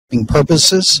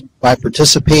purposes. By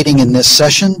participating in this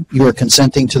session, you are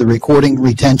consenting to the recording,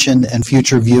 retention, and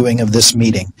future viewing of this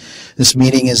meeting. This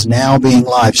meeting is now being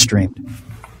live streamed.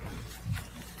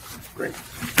 Great.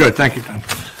 Good. Thank you, Tom.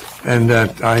 And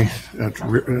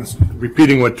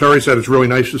repeating what Terry said, it's really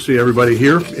nice to see everybody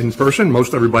here in person,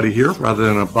 most everybody here, rather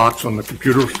than a box on the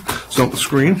computer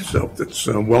screen. So it's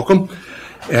welcome.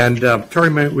 And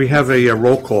Terry, may we have a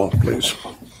roll call, please?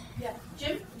 Yeah.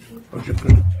 Jim? Oh, Jim.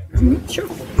 Sure.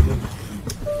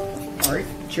 All right.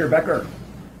 Chair Becker.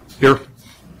 Here.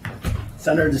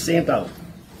 Senator DeSanto.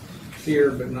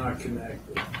 Here, but not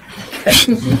connected.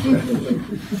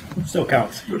 Still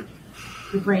counts.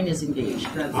 Your brain is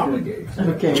engaged. That's I'm good. engaged.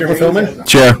 Okay. Chairman Philman.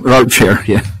 Chair, chair,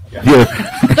 yeah. Here.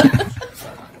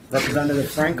 Representative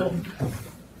Frankel.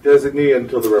 Designee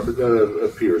until the representative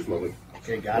appears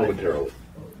Okay, got it. momentarily.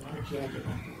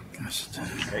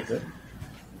 Okay, good.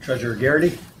 Treasurer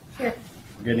Garrity. Here.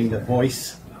 We're getting the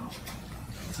voice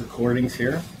recordings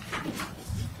here.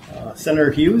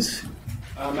 Senator Hughes.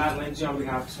 Matt Lindsay on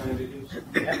behalf of Senator Hughes.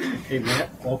 Okay, Matt,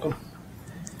 welcome.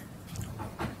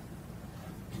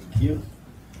 Thank you.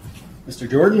 Mr.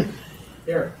 Jordan.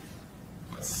 Here.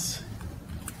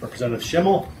 Representative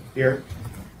Schimmel. Here.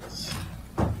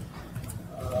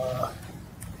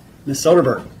 Ms.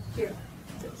 Soderberg. Here.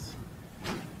 Yes.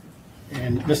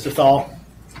 And Mr. Thal,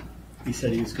 he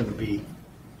said he was going to be,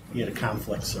 he had a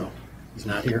conflict, so he's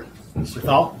not here. Mr.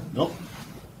 Thal? Nope.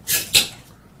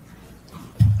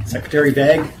 Secretary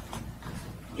Vag?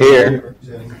 Here.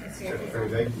 Secretary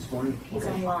Vag this morning? He's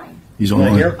online. He's Not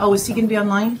online. here? Oh, is he going to be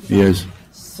online? He is.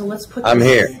 So let's put I'm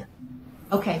this- here.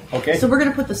 Okay. Okay. So we're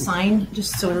going to put the sign,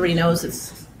 just so everybody knows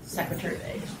it's Secretary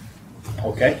Day.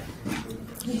 Okay.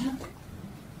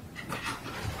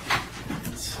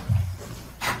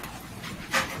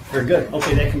 Very good.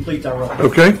 Okay, that completes our roll.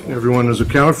 Okay, everyone is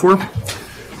accounted for.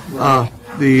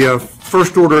 The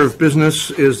first order of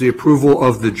business is the approval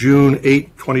of the June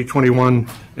 8, 2021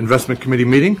 Investment Committee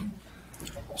meeting.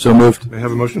 So moved. May I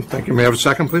have a motion? Thank you. May I have a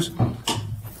second, please?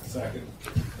 Second.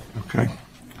 Okay.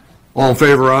 All in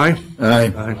favor, aye?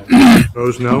 Aye. Aye.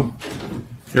 Opposed, no.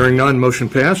 Hearing none, motion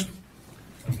passed.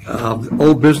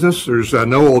 Old business, there's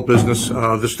no old business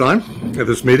this time at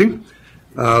this meeting.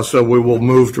 So we will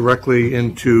move directly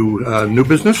into new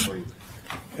business.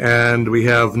 And we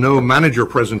have no manager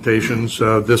presentations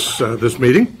this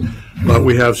meeting, but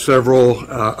we have several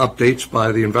updates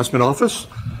by the investment office.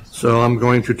 So I'm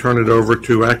going to turn it over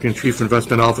to Acting Chief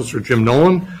Investment Officer Jim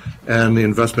Nolan and the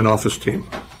investment office team.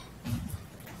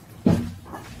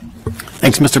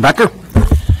 Thanks, Mr. Becker.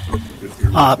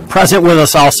 Present with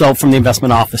us also from the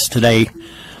investment office today,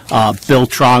 Bill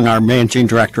Trong, our Managing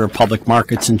Director of Public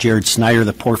Markets, and Jared Snyder,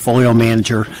 the Portfolio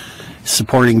Manager,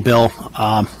 supporting Bill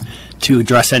to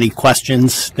address any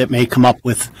questions that may come up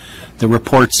with the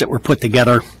reports that were put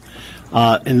together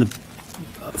in the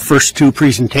first two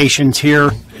presentations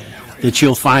here that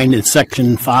you'll find in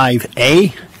Section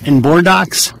 5A in Board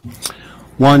Docs.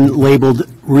 One labeled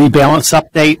Rebalance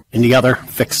Update and the other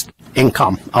Fixed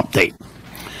Income Update.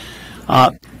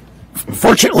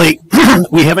 Fortunately,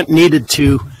 we haven't needed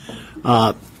to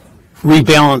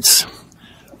rebalance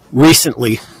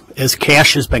recently as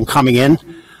cash has been coming in.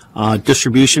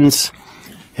 Distributions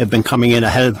have been coming in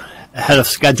ahead of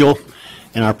schedule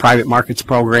in our private markets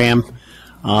program,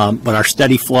 but our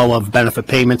steady flow of benefit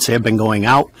payments have been going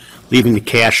out, leaving the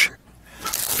cash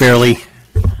fairly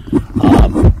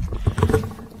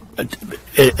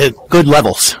at good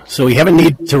levels. So we haven't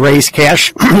needed to raise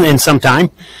cash in some time.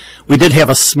 We did have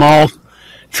a small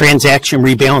transaction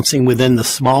rebalancing within the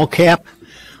small cap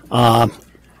to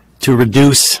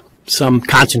reduce some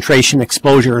concentration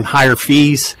exposure and higher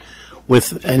fees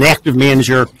with an active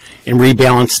manager and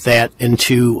rebalance that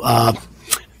into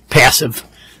passive.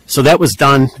 So that was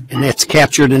done, and that's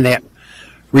captured in that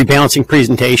rebalancing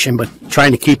presentation, but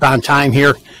trying to keep on time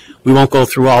here. We won't go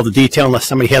through all the detail unless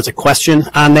somebody has a question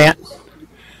on that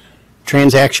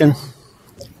transaction.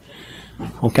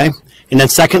 Okay. And then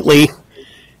secondly,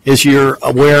 as you're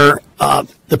aware,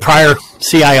 the prior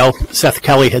CIO, Seth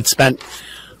Kelly, had spent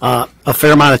a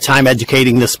fair amount of time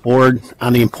educating this board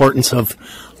on the importance of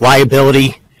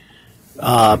liability,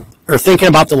 or thinking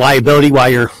about the liability while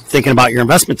you're thinking about your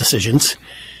investment decisions.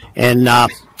 And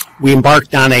we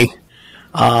embarked on a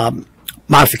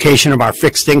modification of our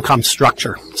fixed income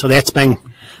structure. So that's been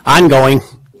ongoing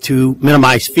to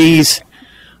minimize fees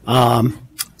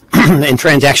and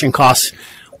transaction costs.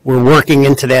 We're working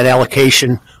into that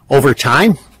allocation over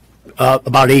time,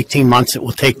 about 18 months it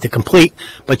will take to complete,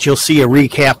 but you'll see a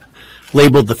recap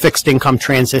labeled the Fixed Income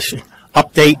Transition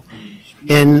Update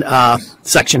in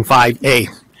Section 5A.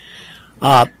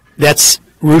 That's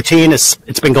routine. It's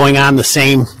been going on the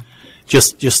same,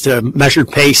 just a measured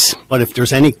pace. But if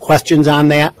there's any questions on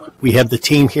that, we have the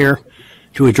team here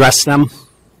to address them.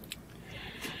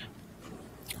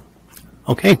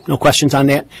 Okay, no questions on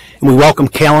that. And we welcome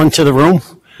Callan to the room.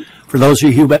 For those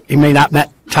of you who may not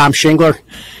met Tom Schingler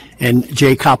and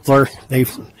Jay Koppler,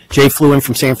 Jay flew in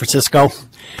from San Francisco.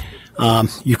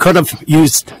 You could have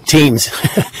used Teams,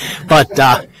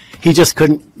 but he just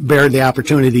couldn't bear the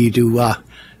opportunity to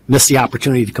miss the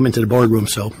opportunity to come into the boardroom.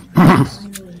 So,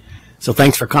 so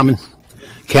thanks for coming,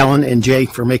 Callan and Jay,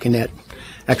 for making that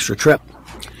extra trip.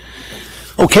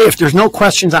 Okay, if there's no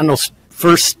questions on those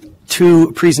first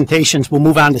two presentations, we'll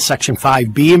move on to Section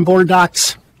 5B in Board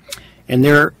Docs. And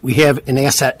there we have an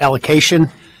asset allocation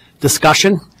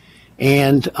discussion.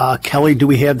 And Kelly, do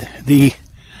we have the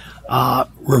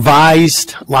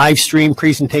revised live stream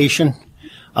presentation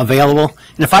available?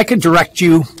 And if I could direct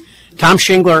you, Tom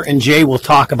Schingler and Jay will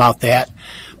talk about that,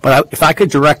 but if I could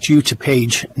direct you to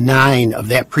page 9 of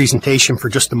that presentation for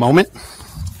just a moment.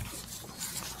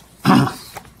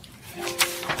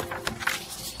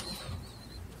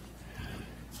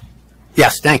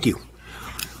 Yes, thank you.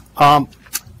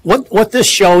 What this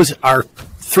shows are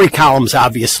 3 columns,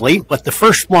 obviously, but the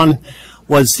first one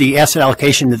was the asset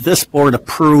allocation that this board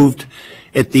approved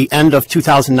at the end of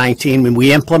 2019 when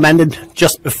we implemented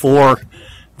just before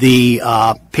the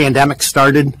pandemic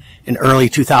started in early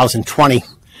 2020.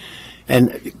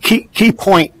 And key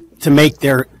point to make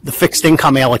there, the fixed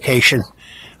income allocation,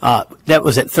 that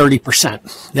was at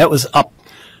 30%. That was up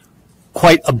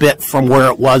quite a bit from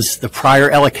where it was the prior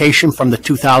allocation from the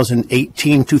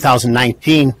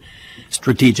 2018-2019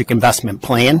 strategic investment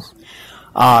plan.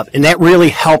 And that really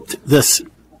helped this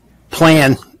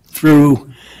plan through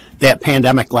that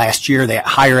pandemic last year, that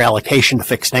higher allocation to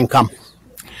fixed income.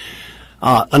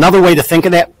 Another way to think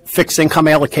of that fixed income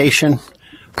allocation,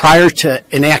 prior to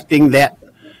enacting that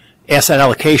asset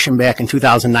allocation back in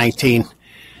 2019,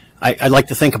 I'd like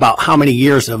to think about how many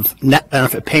years of net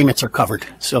benefit payments are covered.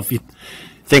 So if you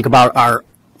think about our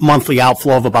monthly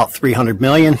outflow of about $300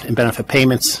 million in benefit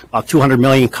payments, about $200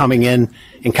 million coming in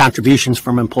contributions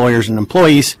from employers and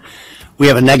employees, we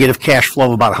have a negative cash flow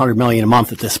of about $100 million a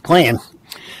month at this plan.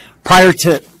 Prior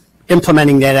to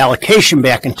implementing that allocation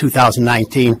back in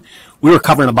 2019, we were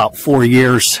covering about 4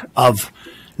 years of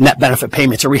net benefit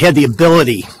payments, or we had the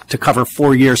ability to cover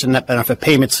 4 years of net benefit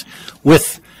payments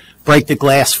with break the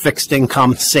glass fixed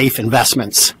income safe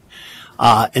investments,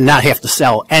 and not have to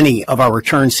sell any of our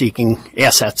return seeking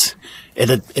assets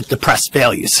at depressed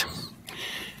values.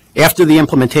 After the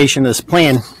implementation of this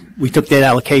plan, we took that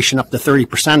allocation up to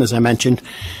 30%, as I mentioned,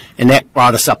 and that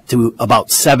brought us up to about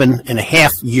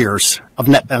 7.5 years of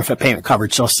net benefit payment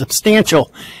coverage. So a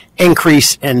substantial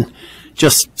increase in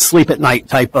just sleep at night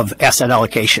type of asset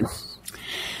allocation.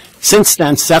 Since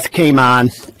then, Seth came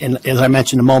on, and as I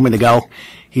mentioned a moment ago,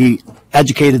 he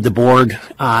educated the board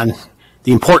on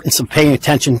the importance of paying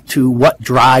attention to what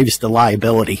drives the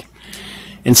liability.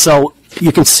 And so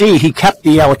you can see he kept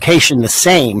the allocation the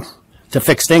same to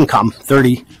fixed income,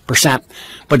 30%.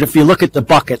 But if you look at the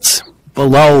buckets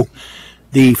below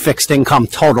the fixed income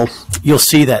total, you'll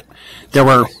see that there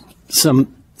were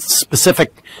some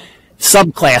specific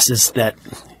subclasses that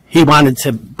he wanted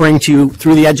to bring to you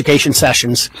through the education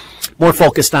sessions, more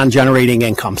focused on generating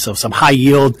income. So some high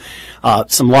yield,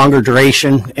 some longer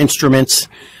duration instruments,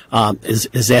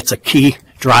 is that's a key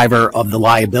driver of the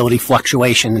liability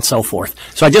fluctuation and so forth.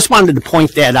 So I just wanted to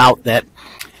point that out, that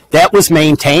was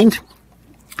maintained,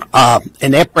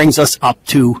 and that brings us up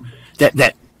to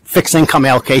that fixed income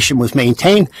allocation was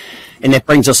maintained, and that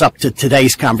brings us up to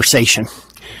today's conversation.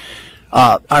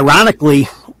 Ironically,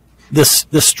 this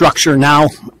structure now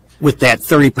with that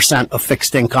 30% of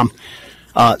fixed income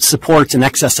supports in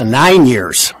excess of 9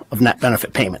 years of net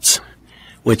benefit payments,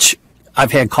 which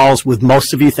I've had calls with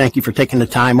most of you. Thank you for taking the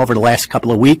time over the last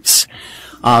couple of weeks.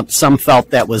 Some felt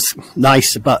that was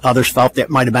nice, but others felt that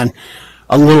might have been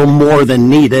a little more than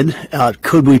needed.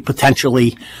 Could we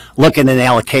potentially look at an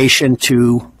allocation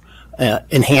to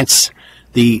enhance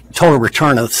the total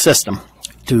return of the system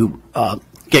to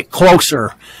get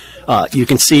closer? You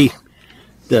can see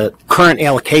the current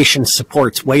allocation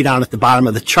supports way down at the bottom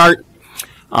of the chart.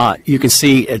 You can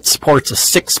see it supports a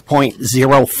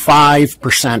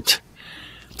 6.05%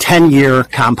 10-year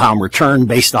compound return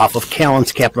based off of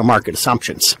Callan's capital market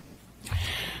assumptions.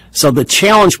 So the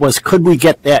challenge was, could we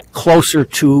get that closer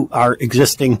to our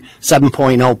existing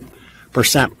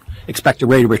 7.0% expected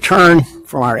rate of return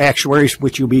from our actuaries,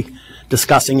 which you'll be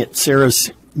discussing at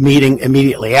Sarah's meeting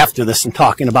immediately after this and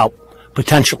talking about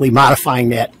potentially modifying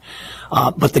that.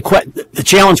 But the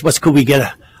challenge was, could we get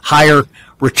a higher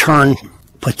return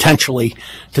potentially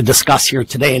to discuss here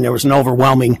today, and there was an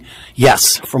overwhelming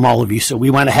yes from all of you. So we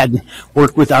went ahead and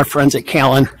worked with our friends at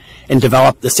Callan and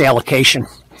developed this allocation.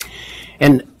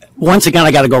 And once again,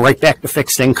 I got to go right back to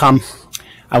fixed income.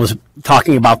 I was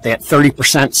talking about that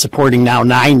 30% supporting now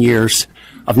 9 years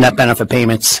of net benefit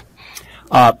payments.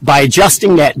 By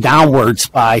adjusting that downwards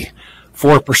by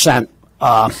 4%,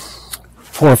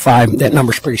 4 or 5, that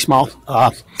number's pretty small.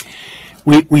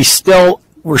 We're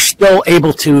still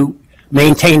able to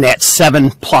maintain that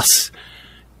 7+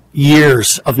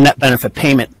 years of net benefit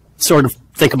payment. Sort of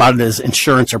think about it as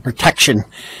insurance or protection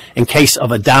in case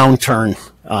of a downturn.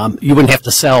 You wouldn't have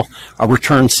to sell a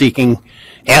return-seeking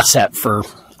asset for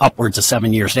upwards of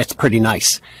 7 years. That's pretty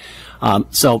nice.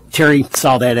 So Terry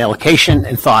saw that allocation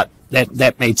and thought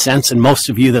that made sense, and most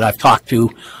of you that I've talked to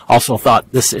also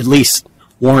thought this at least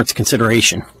warrants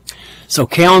consideration. So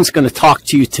Callan's going to talk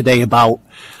to you today about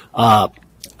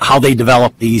how they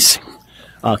develop these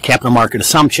capital market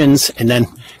assumptions, and then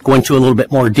go into a little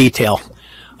bit more detail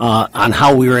on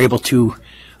how we were able to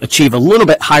achieve a little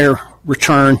bit higher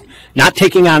return, not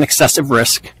taking on excessive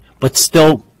risk, but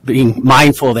still being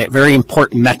mindful of that very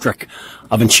important metric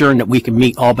of ensuring that we can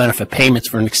meet all benefit payments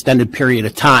for an extended period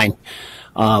of time,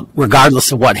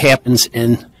 regardless of what happens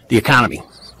in the economy.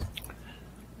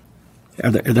 Are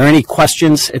there any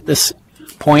questions at this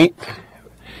point?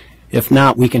 If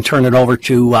not, we can turn it over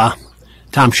to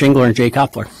Tom Shingler and Jay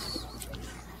Koppler.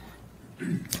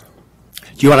 Do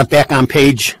you want it back on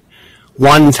page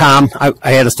 1, Tom?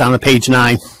 I had us down to page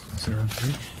 9. 3.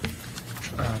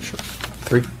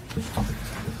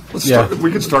 Let's start.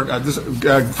 We could start.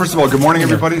 First of all, good morning,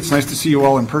 everybody. It's nice to see you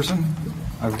all in person.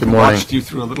 I've watched you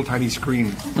through a little tiny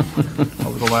screen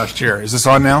over the last year. Is this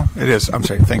on now? It is. I'm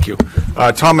sorry. Thank you.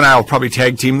 Tom and I will probably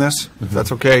tag team this, if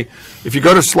that's okay. If you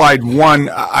go to slide 1,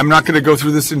 I'm not going to go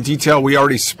through this in detail. We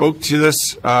already spoke to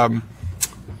this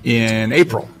in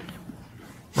April,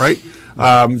 right?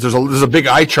 There's a big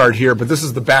eye chart here, but this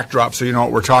is the backdrop, so you know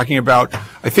what we're talking about.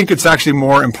 I think it's actually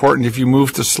more important if you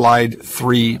move to slide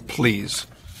 3, please.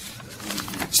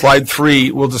 Slide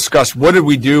 3, we'll discuss what did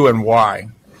we do and why.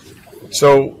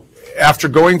 So after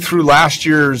going through last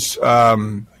year's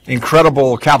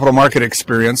incredible capital market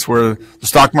experience where the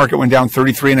stock market went down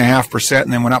 33.5%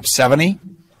 and then went up 70%,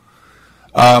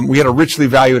 we had a richly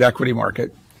valued equity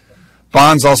market.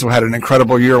 Bonds also had an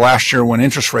incredible year last year when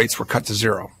interest rates were cut to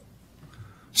 0.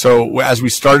 So as we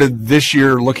started this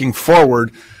year looking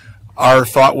forward, our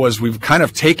thought was we've kind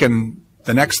of taken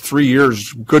the next 3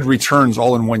 years good returns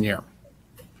all in 1 year.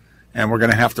 And we're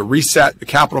going to have to reset the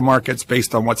capital markets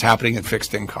based on what's happening in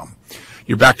fixed income.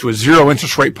 You're back to a 0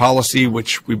 interest rate policy,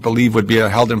 which we believe would be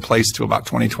held in place to about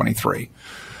 2023.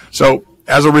 So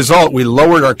as a result, we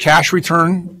lowered our cash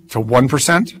return to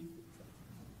 1%.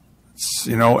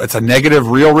 It's a negative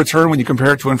real return when you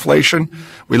compare it to inflation.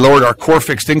 We lowered our core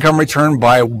fixed income return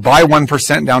by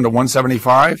 1% down to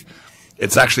 175.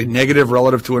 It's actually negative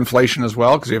relative to inflation as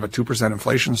well because we have a 2%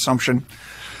 inflation assumption.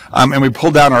 And we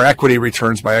pulled down our equity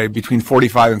returns by between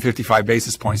 45 and 55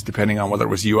 basis points, depending on whether it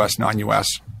was U.S.,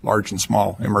 non-U.S., large and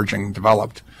small, emerging,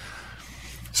 developed.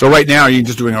 So right now, you're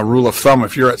just doing a rule of thumb.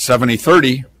 If you're at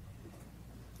 70-30,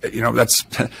 that's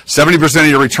 70% of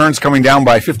your returns coming down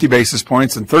by 50 basis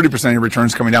points and 30% of your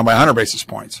returns coming down by 100 basis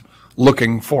points,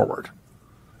 looking forward.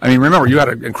 I mean, remember, you had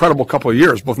an incredible couple of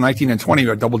years. Both 19 and 20, you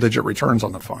had double-digit returns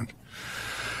on the fund.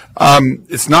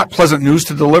 It's not pleasant news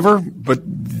to deliver, but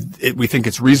we think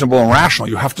it's reasonable and rational.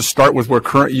 You have to start with where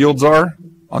current yields are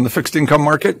on the fixed income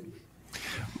market.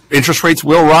 Interest rates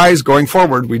will rise going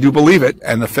forward. We do believe it,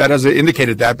 and the Fed has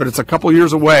indicated that, but it's a couple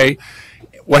years away.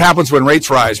 What happens when rates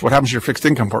rise? What happens to your fixed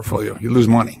income portfolio? You lose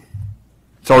money.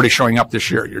 It's already showing up this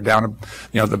year. You're down,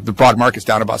 the broad market's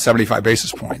down about 75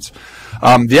 basis points.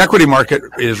 The equity market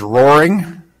is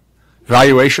roaring.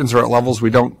 Valuations are at levels we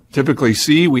don't typically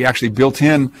see. We actually built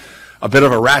in a bit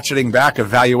of a ratcheting back of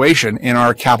valuation in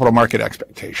our capital market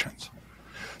expectations.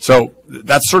 So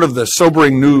that's sort of the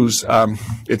sobering news.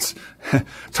 It's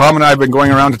Tom and I have been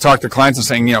going around to talk to clients and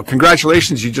saying,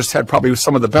 congratulations, you just had probably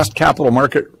some of the best capital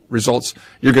market results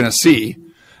you're going to see.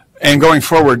 And going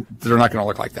forward, they're not going to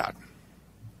look like that.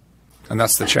 And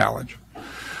that's the challenge.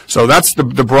 So that's the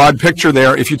broad picture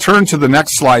there. If you turn to the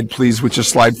next slide, please, which is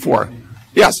slide 4.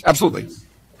 Yes, absolutely.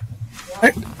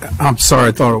 I'm sorry,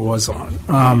 I thought it was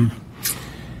on.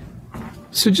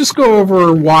 So just go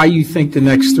over why you think the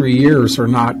next 3 years are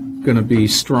not going to be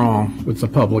strong with the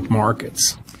public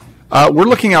markets. We're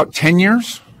looking out 10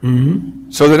 years,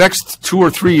 So the next 2 or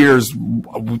 3 years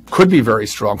could be very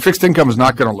strong. Fixed income is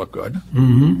not going to look good.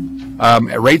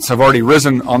 Rates have already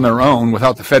risen on their own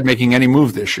without the Fed making any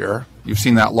move this year. You've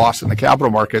seen that loss in the capital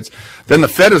markets. Then the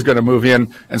Fed is going to move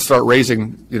in and start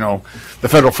raising, the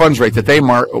federal funds rate that they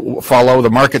follow. The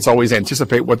markets always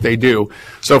anticipate what they do.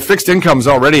 So fixed income is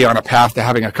already on a path to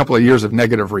having a couple of years of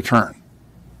negative return.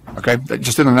 Okay,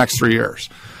 just in the next 3 years.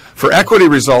 For equity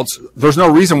results, there's no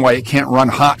reason why it can't run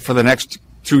hot for the next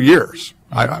 2 years.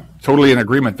 I'm totally in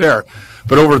agreement there.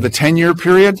 But over the 10-year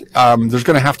period, there's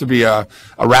going to have to be a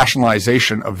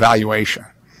rationalization of valuation.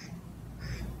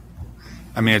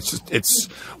 I mean,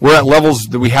 we're at levels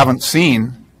that we haven't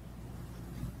seen,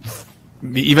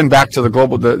 even back to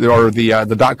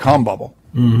the dot-com bubble.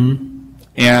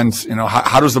 And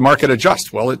how does the market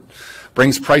adjust? Well, it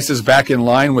brings prices back in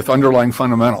line with underlying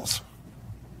fundamentals.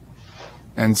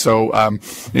 And so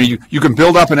you can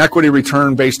build up an equity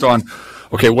return based on,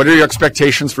 okay, what are your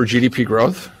expectations for GDP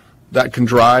growth? That can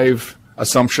drive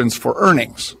assumptions for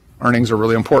earnings. Earnings are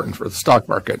really important for the stock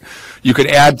market. You could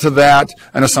add to that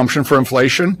an assumption for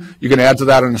inflation. You can add to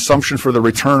that an assumption for the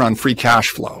return on free cash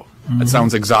flow. That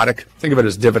sounds exotic. Think of it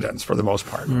as dividends for the most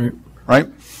part, right?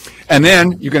 And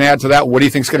then you can add to that, what do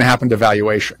you think is going to happen to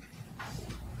valuation?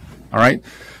 All right?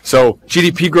 So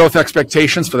GDP growth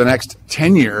expectations for the next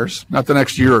 10 years, not the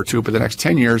next year or two, but the next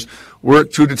 10 years, we're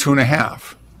at 2 to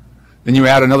 2.5. Then you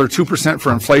add another 2%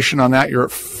 for inflation on that, you're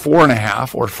at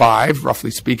 4.5 or 5,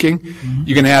 roughly speaking.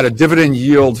 You can add a dividend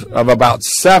yield of about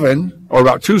 7, or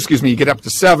about 2, you get up to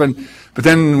 7. But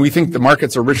then we think the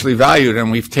markets are richly valued,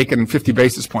 and we've taken 50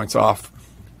 basis points off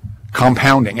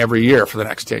compounding every year for the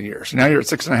next 10 years. Now you're at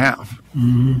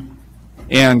 6.5.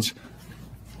 And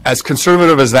as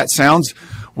conservative as that sounds,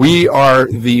 we are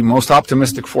the most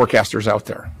optimistic forecasters out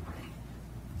there.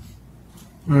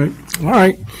 All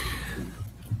right.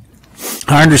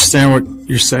 I understand what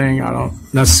you're saying. I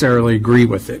don't necessarily agree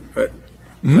with it, but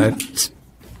that's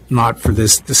not for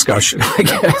this discussion, I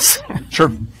guess.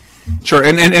 Sure.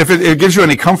 And if it gives you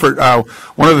any comfort,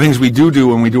 one of the things we do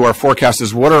when we do our forecast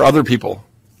is what are other people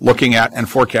looking at and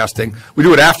forecasting. We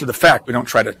do it after the fact. We don't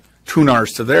try to tune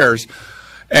ours to theirs.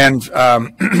 And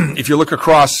if you look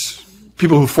across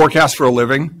people who forecast for a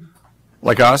living,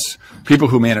 like us, people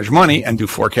who manage money and do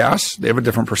forecasts, they have a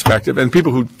different perspective, and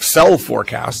people who sell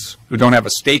forecasts, who don't have a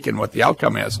stake in what the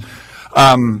outcome is.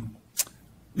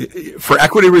 For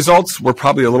equity results, we're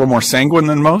probably a little more sanguine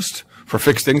than most. For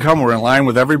fixed income, we're in line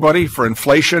with everybody. For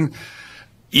inflation,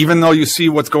 even though you see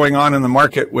what's going on in the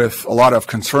market with a lot of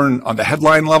concern on the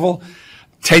headline level,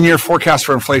 10-year forecasts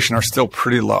for inflation are still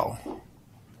pretty low,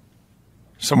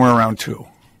 somewhere around 2.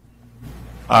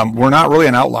 We're not really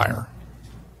an outlier.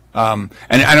 And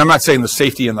I'm not saying the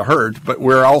safety in the herd, but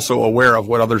we're also aware of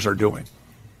what others are doing.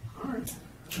 All right.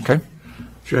 Okay?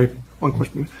 Jay, one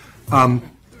question.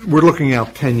 We're looking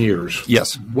out 10 years.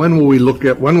 Yes. When will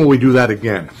we do that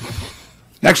again?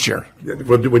 Next year.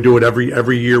 We do it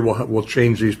every year. We'll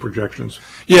change these projections.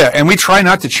 Yeah, and we try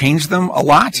not to change them a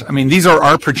lot. I mean, these are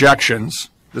our projections,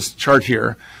 this chart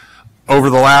here, over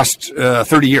the last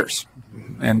 30 years.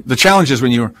 And the challenge is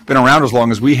when you've been around as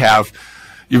long as we have,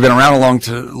 you've been around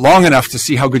long enough to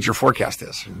see how good your forecast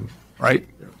is, right?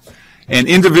 And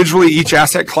individually, each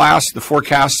asset class, the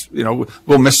forecast,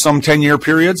 will miss some 10-year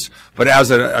periods. But as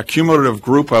a cumulative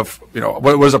group of,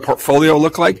 what does a portfolio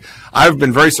look like? I've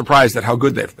been very surprised at how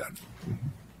good they've been.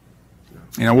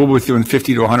 We'll be within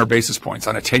 50 to 100 basis points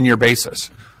on a 10-year basis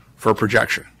for a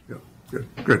projection. Yeah,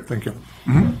 good. Thank you.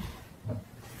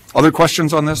 Other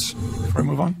questions on this before I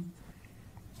move on?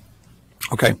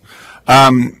 Okay.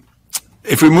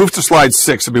 If we move to slide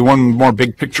 6, there'll be one more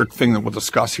big picture thing that we'll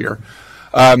discuss here.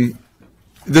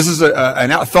 This is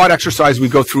a thought exercise we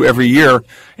go through every year,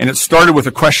 and it started with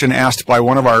a question asked by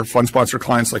one of our fund sponsor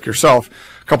clients like yourself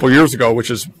a couple of years ago,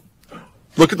 which is,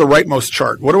 look at the rightmost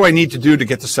chart. What do I need to do to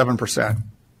get to 7%?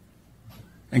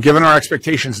 And given our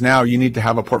expectations now, you need to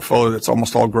have a portfolio that's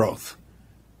almost all growth.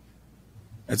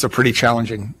 It's a pretty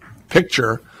challenging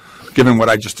picture, given what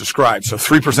I just described. So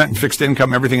 3% in fixed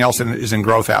income, everything else is in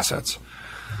growth assets.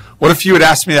 What if you had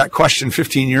asked me that question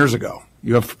 15 years ago?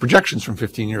 You have projections from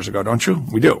 15 years ago, don't you?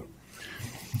 We do.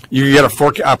 You get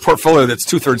a portfolio that's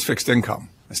 2/3 fixed income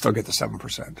and still get the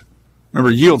 7%. Remember,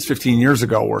 yields 15 years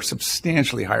ago were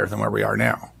substantially higher than where we are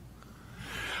now.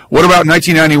 What about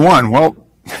 1991? Well,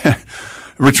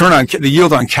 the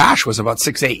yield on cash was about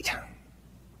 6.8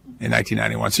 in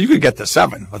 1991. So you could get the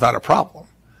 7 without a problem.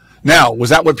 Now, was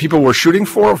that what people were shooting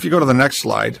for? If you go to the next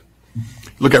slide,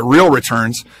 look at real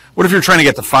returns. What if you're trying to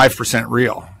get to 5%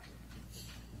 real?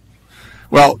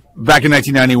 Well, back in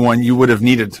 1991, you would have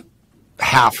needed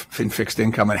half in fixed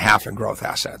income and half in growth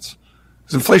assets.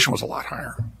 Because inflation was a lot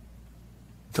higher.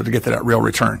 So to get to that real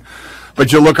return.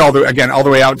 But you look all the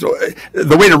way out.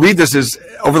 The way to read this is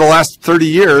over the last 30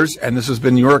 years, and this has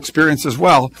been your experience as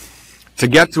well, to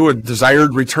get to a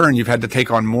desired return, you've had to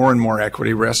take on more and more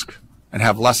equity risk and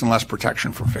have less and less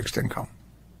protection from fixed income.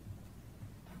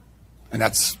 And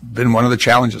that's been one of the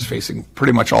challenges facing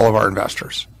pretty much all of our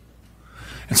investors.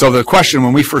 And so the question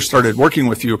when we first started working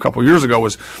with you a couple of years ago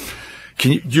was,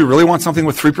 do you really want something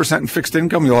with 3% in fixed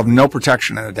income? You'll have no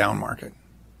protection in a down market.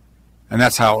 And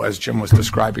that's how, as Jim was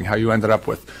describing, how you ended up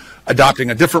with adopting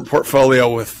a different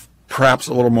portfolio with perhaps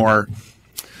a little more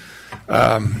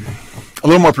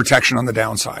protection on the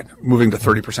downside, moving to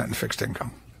 30% in fixed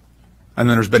income. And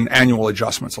then there's been annual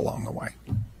adjustments along the way.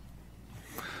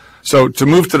 So to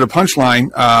move to the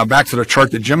punchline, back to the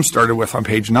chart that Jim started with on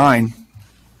page 9,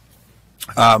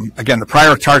 again, the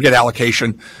prior target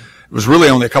allocation was really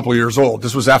only a couple of years old.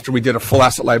 This was after we did a full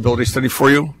asset liability study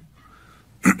for you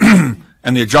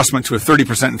and the adjustment to a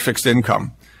 30% in fixed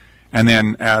income. And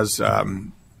then as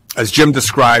Jim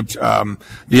described, the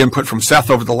input from Seth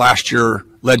over the last year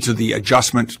led to the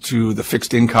adjustment to the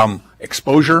fixed income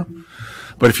exposure.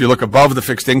 But if you look above the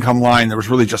fixed income line, there was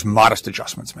really just modest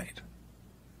adjustments made.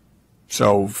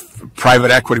 So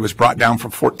private equity was brought down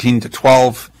from 14 to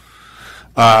 12.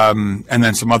 And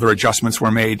then some other adjustments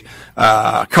were made.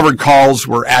 Covered calls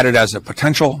were added as a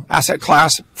potential asset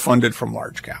class funded from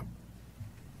large cap.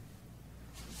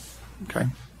 Okay.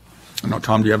 I know,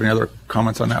 Tom, do you have any other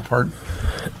comments on that part?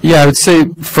 Yeah, I would say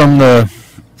from the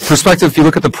perspective, if you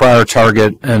look at the prior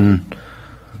target and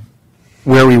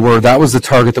where we were, that was the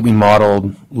target that we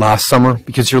modeled last summer,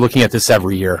 because you're looking at this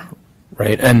every year,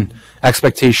 right? And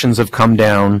expectations have come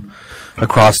down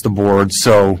across the board.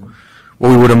 So what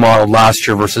we would have modeled last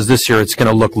year versus this year, it's going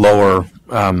to look lower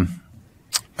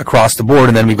across the board.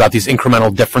 And then we've got these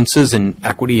incremental differences in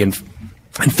equity and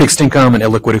fixed income and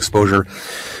illiquid exposure.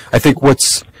 I think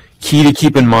what's key to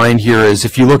keep in mind here is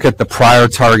if you look at the prior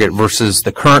target versus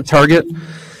the current target,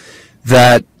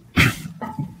 that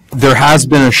there has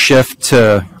been a shift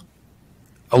to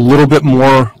a little bit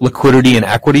more liquidity in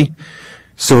equity.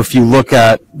 So if you look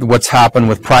at what's happened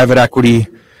with private equity,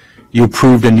 you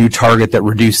approved a new target that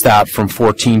reduced that from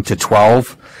 14 to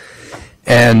 12.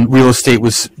 And real estate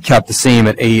was kept the same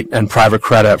at 8 and private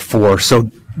credit at 4.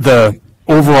 So the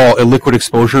overall illiquid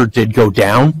exposure did go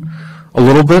down a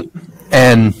little bit.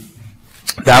 And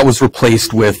that was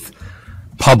replaced with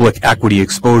public equity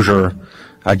exposure.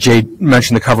 Jay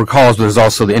mentioned the covered calls, but there's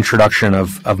also the introduction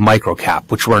of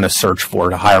microcap, which we're in a search for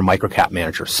to hire microcap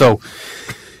managers. So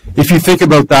if you think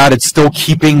about that, it's still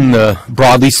keeping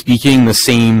broadly speaking, the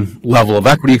same level of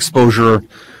equity exposure,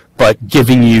 but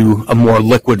giving you a more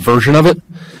liquid version of it.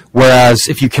 Whereas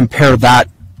if you compare that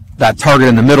target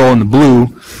in the middle in the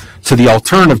blue to the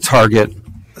alternative target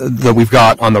that we've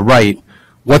got on the right,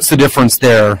 what's the difference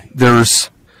there?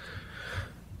 There's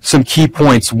some key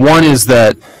points. One is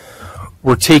that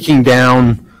we're taking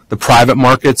down the private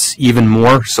markets even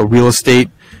more, so real estate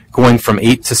going from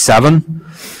 8 to 7.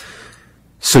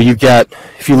 So you get,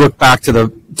 if you look back to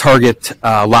the target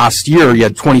last year, you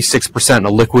had 26% in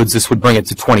the liquids. This would bring it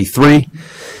to 23.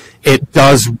 It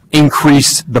does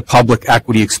increase the public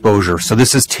equity exposure. So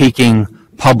this is taking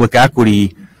public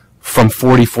equity from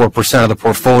 44% of the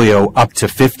portfolio up to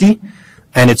 50,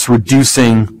 and it's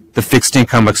reducing the fixed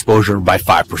income exposure by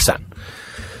 5%.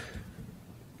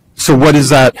 So what does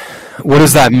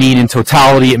that mean in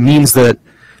totality? It means that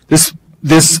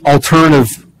this alternative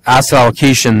asset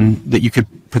allocation that you could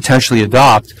potentially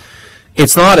adopt,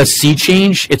 it's not a sea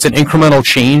change, it's an incremental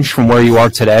change from where you are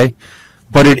today,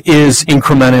 but it is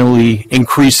incrementally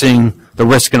increasing the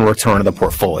risk and return of the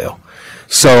portfolio.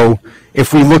 So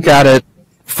if we look at it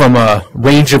from a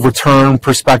range of return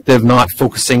perspective, not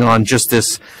focusing on just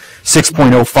this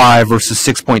 6.05 versus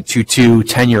 6.22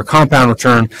 10-year compound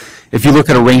return, if you look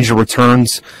at a range of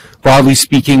returns, broadly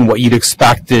speaking, what you'd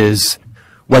expect is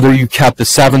whether you kept the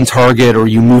 7 target or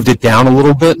you moved it down a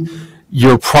little bit,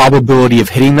 your probability of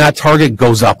hitting that target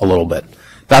goes up a little bit.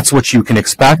 That's what you can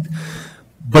expect.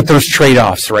 But there's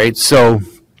trade-offs, right? So,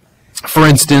 for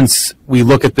instance, we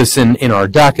look at this in our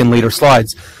deck in later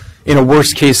slides. In a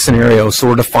worst-case scenario, so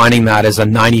we're defining that as a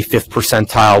 95th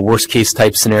percentile worst-case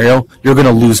type scenario, you're going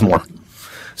to lose more.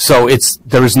 So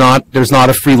there's not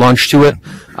a free lunch to it.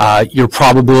 Your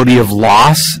probability of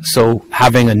loss, so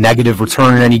having a negative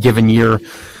return in any given year,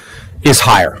 is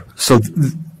higher. So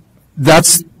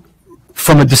that's,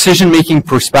 from a decision-making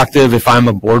perspective, if I'm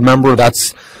a board member,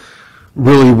 that's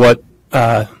really what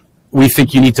we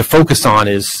think you need to focus on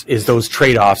is those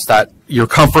trade-offs, that your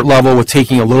comfort level with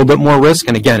taking a little bit more risk,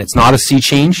 and again, it's not a sea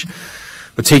change,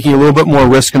 but taking a little bit more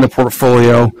risk in the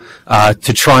portfolio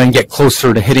to try and get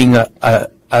closer to hitting an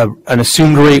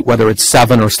assumed rate, whether it's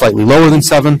 7 or slightly lower than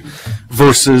 7,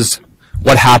 versus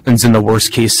what happens in the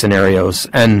worst case scenarios,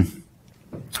 and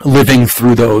living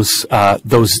through those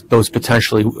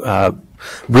potentially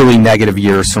really negative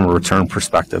years from a return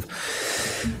perspective.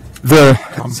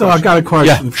 So I got a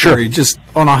question for you, just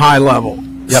on a high level.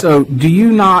 Yep. So do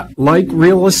you not like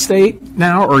real estate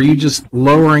now, or are you just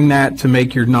lowering that to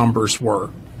make your numbers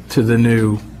work to the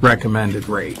new recommended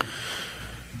rate?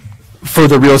 For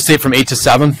the real estate from 8 to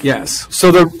 7? Yes.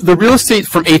 So the real estate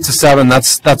from 8 to 7,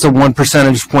 that's a 1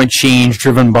 percentage point change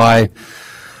driven by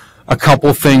a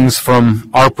couple things from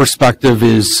our perspective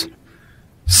is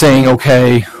saying,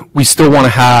 okay, we still want to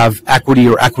have equity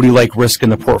or equity-like risk in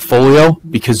the portfolio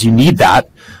because you need that.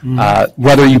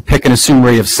 Whether you pick an assumed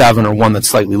rate of 7 or one that's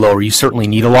slightly lower, you certainly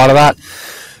need a lot of that.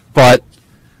 But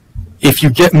if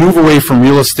you move away from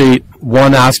real estate,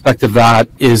 one aspect of that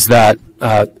is that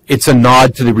it's a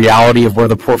nod to the reality of where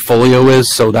the portfolio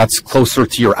is. So that's closer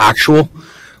to your actual,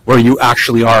 where you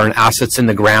actually are in assets in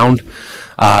the ground,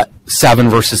 7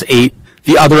 versus 8.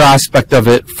 The other aspect of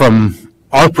it from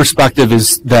our perspective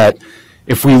is that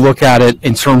if we look at it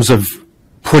in terms of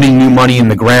putting new money in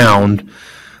the ground,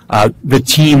 the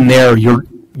team there, you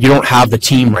don't have the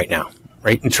team right now,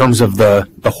 right? In terms of the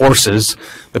horses,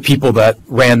 the people that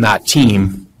ran that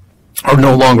team are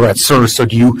no longer at SERS. So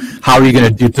how are you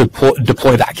going to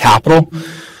deploy that capital?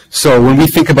 So when we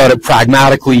think about it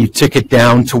pragmatically, you tick it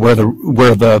down to where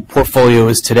the portfolio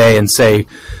is today and say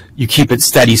you keep it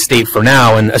steady state for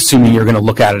now, and assuming you're going to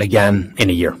look at it again in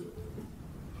a year.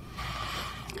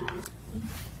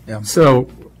 Yeah. So,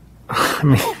 I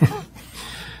mean,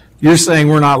 you're saying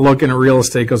we're not looking at real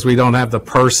estate because we don't have the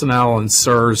personnel and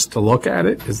SERS to look at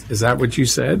it? Is that what you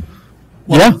said?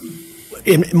 Yeah.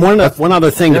 One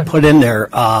other thing to put in there,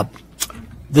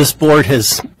 this board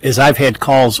has, as I've had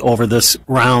calls over this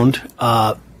round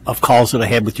of calls that I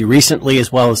had with you recently,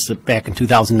 as well as back in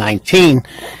 2019,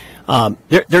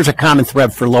 there's a common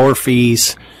thread for lower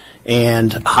fees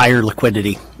and higher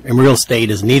liquidity. And real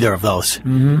estate is neither of those.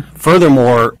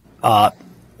 Furthermore,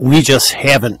 we just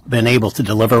haven't been able to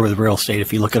deliver with real estate.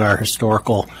 If you look at our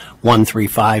historical 1, 3,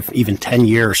 5, even 10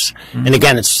 years, and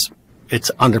again, it's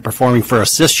underperforming for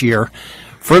us this year.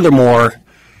 Furthermore,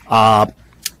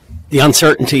 the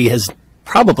uncertainty has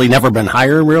probably never been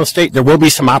higher in real estate. There will be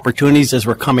some opportunities as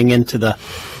we're coming into the,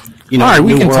 all right,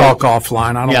 we can talk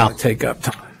offline. I don't want to take up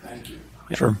time.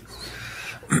 Sure.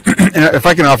 And if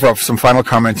I can offer up some final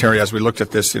commentary as we looked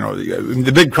at this,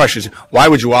 the big question is, why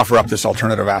would you offer up this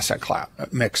alternative asset class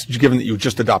mix, given that you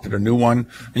just adopted a new one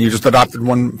and you just adopted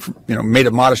one, made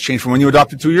a modest change from when you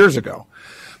adopted 2 years ago?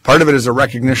 Part of it is a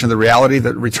recognition of the reality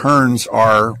that returns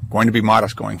are going to be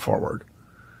modest going forward.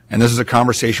 And this is a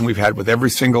conversation we've had with every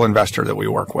single investor that we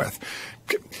work with.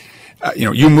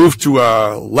 You move to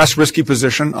a less risky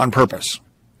position on purpose.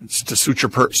 It's to suit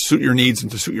your needs and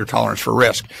to suit your tolerance for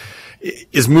risk.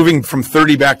 Is moving from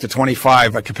 30 back to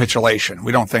 25 a capitulation?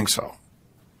 We don't think so.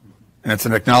 And it's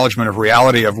an acknowledgement of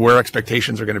reality of where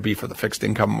expectations are going to be for the fixed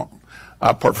income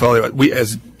portfolio. We,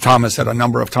 as Tom has said a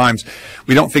number of times,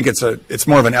 we don't think it's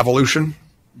more of an evolution,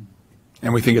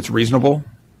 and we think it's reasonable.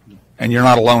 And you're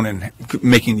not alone in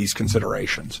making these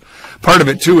considerations. Part of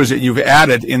it too is that you've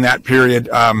added in that period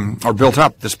or built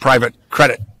up this private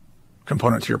credit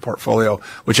component to your portfolio,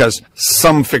 which has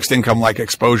some fixed income like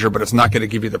exposure, but it's not going to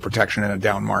give you the protection in a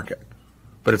down market.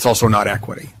 But it's also not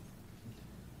equity.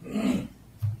 Yeah,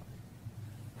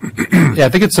 I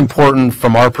think it's important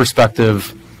from our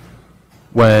perspective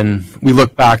when we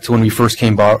look back to when we first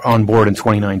came on board in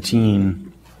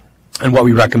 2019, and what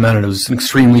we recommended was an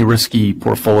extremely risky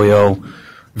portfolio,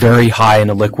 very high in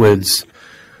the liquids,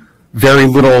 very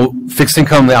little fixed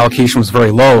income. The allocation was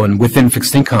very low, and within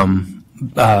fixed income,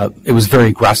 it was very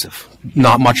aggressive.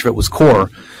 Not much of it was core.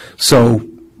 So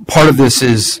part of this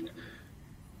is,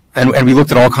 and we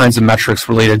looked at all kinds of metrics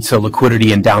related to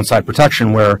liquidity and downside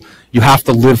protection, where you have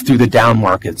to live through the down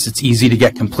markets. It's easy to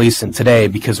get complacent today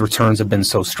because returns have been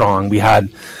so strong. We had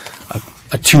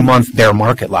a 2-month bear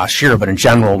market last year, but in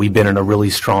general, we've been in a really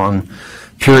strong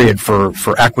period for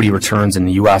equity returns in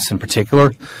the U.S. in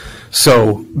particular.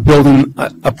 So building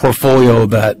a portfolio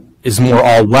that is more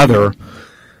all-weather,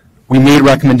 we made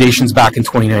recommendations back in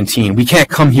 2019. We can't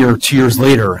come here 2 years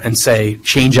later and say,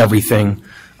 change everything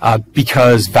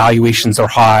because valuations are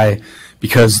high,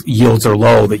 because yields are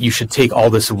low, that you should take all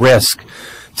this risk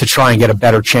to try and get a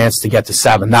better chance to get to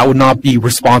 7. That would not be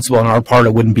responsible on our part.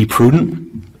 It wouldn't be prudent.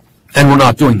 And we're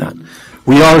not doing that.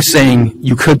 We are saying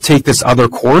you could take this other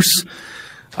course.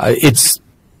 It's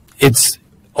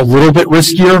a little bit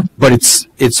riskier, but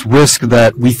it's risk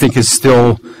that we think is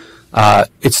still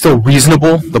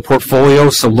reasonable, the portfolio.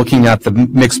 So looking at the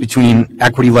mix between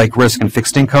equity-like risk and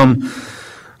fixed income,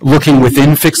 looking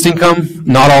within fixed income,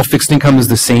 not all fixed income is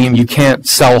the same. You can't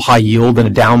sell high yield in a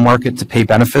down market to pay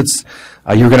benefits.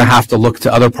 You're going to have to look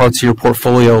to other parts of your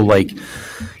portfolio like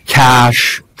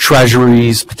cash,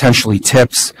 treasuries, potentially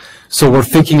tips. So we're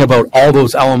thinking about all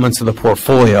those elements of the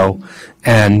portfolio,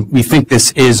 and we think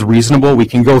this is reasonable. We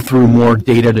can go through more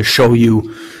data to show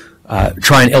you,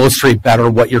 try and illustrate better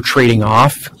what you're trading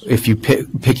off if you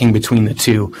picking between the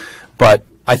two. But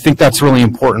I think that's really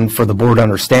important for the board to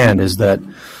understand, is that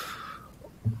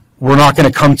we're not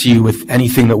going to come to you with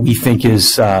anything that we think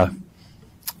is out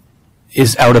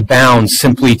of bounds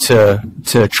simply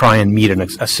to try and meet an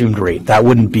assumed rate. That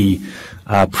wouldn't be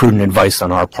prudent advice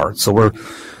on our part. So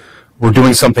we're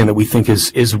doing something that we think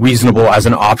is reasonable as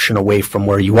an option away from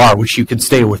where you are, which you could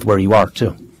stay with where you are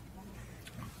too.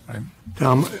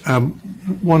 Tom,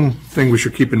 one thing we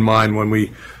should keep in mind when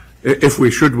if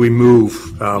we move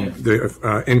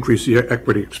increase the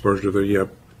equity exposure, the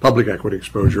public equity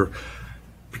exposure,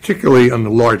 particularly on the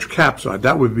large cap side,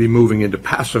 that would be moving into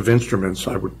passive instruments,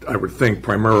 I would think,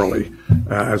 primarily,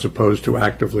 as opposed to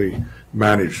actively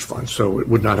managed funds. So it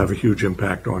would not have a huge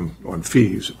impact on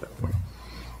fees at that point.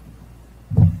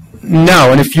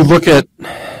 No, and if you look at,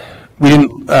 we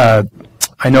didn't,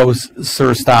 I know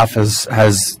Sir staff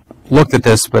has looked at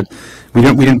this, but we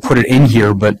didn't put it in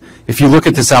here, but if you look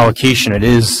at this allocation, it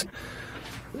is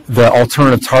the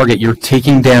alternative target. You're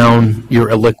taking down your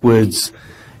illiquids,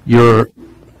 you're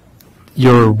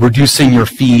reducing your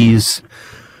fees,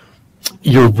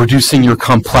 you're reducing your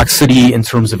complexity in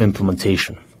terms of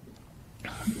implementation.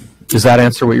 Does that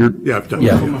answer what you're? Yeah,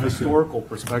 yeah. From a historical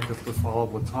perspective, to follow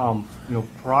up with Tom,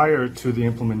 prior to the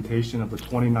implementation of the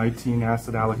 2019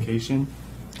 asset allocation,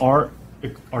 our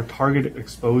target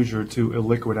exposure to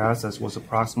illiquid assets was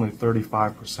approximately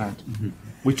 35%. Mm-hmm.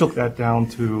 We took that down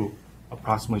to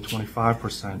approximately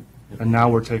 25%, and now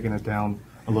we're taking it down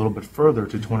a little bit further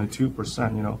to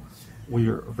 22%. We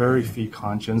are very fee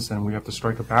conscious, and we have to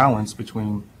strike a balance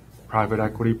between private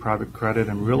equity, private credit,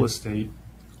 and real estate,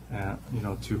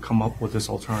 to come up with this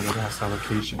alternative asset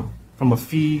allocation from a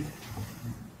fee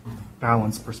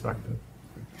balance perspective.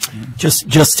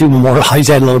 Just to memorialize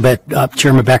that a little bit,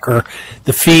 Chairman Becker,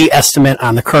 the fee estimate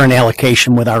on the current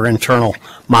allocation with our internal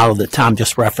model that Tom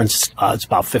just referenced is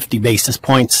about 50 basis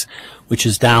points, which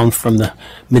is down from the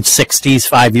mid-60s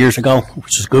 5 years ago,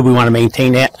 which is good. We want to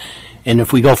maintain that. And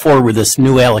if we go forward with this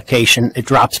new allocation, it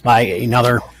drops by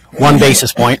another 1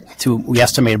 basis point to, we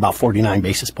estimate, about 49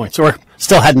 basis points. So we're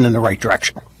still heading in the right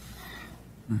direction.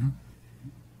 Mm-hmm.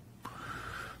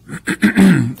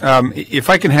 If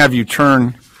I can have you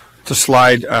turn to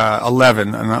slide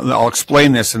 11, and I'll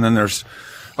explain this, and then there's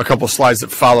a couple of slides that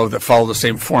follow the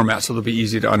same format, so they'll be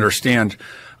easy to understand.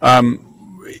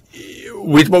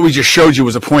 What we just showed you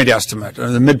was a point estimate, or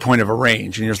the midpoint of a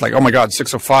range, and you're just like, oh my God,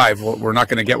 605, well, we're not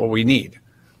going to get what we need.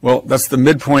 Well, that's the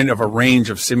midpoint of a range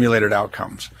of simulated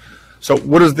outcomes. So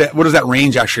what does that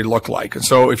range actually look like? And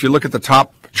so if you look at the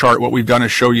top chart, what we've done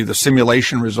is show you the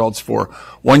simulation results for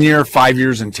 1 year, 5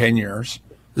 years, and 10 years.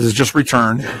 This is just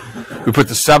return. We put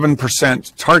the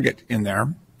 7% target in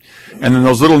there. And then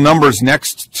those little numbers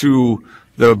next to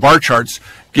the bar charts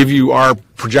give you our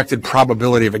projected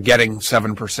probability of it getting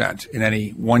 7% in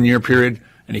any 1 year period,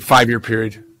 any 5 year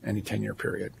period, any 10 year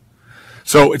period.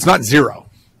 So it's not zero.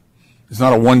 It's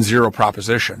not a 1-0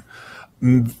 proposition.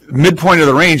 Midpoint of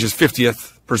the range is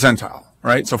 50th percentile,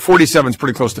 right? So 47 is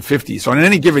pretty close to 50. So in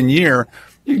any given year,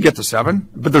 you can get to 7,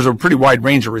 but there's a pretty wide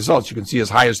range of results. You can see as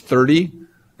high as 30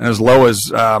 and as low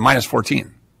as minus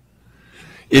 14.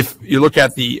 If you look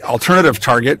at the alternative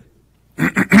target,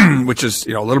 which is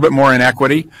a little bit more in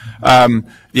equity, the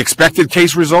expected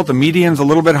case result, the median's a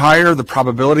little bit higher. The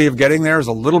probability of getting there is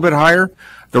a little bit higher.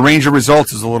 The range of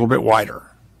results is a little bit wider.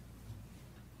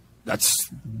 That's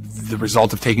the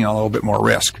result of taking on a little bit more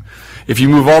risk. If you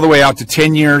move all the way out to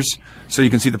 10 years, so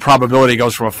you can see the probability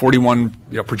goes from a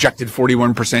projected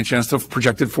 41% chance to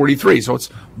projected 43. So it's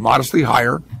modestly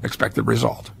higher expected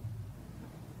result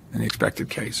in the expected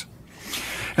case.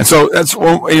 And so that's,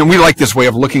 we like this way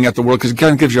of looking at the world because it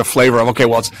kind of gives you a flavor of, okay,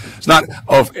 well, it's not,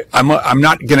 I'm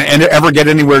not going to ever get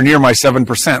anywhere near my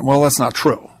 7%. Well, that's not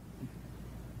true.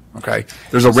 Okay,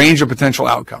 there's a range of potential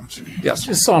outcomes. Yes.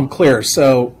 Just so I'm clear,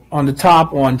 so on the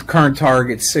top one, current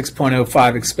target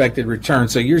 6.05 expected return.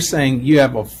 So you're saying you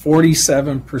have a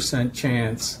 47%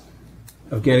 chance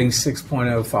of getting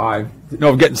 6.05. No,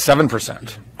 of getting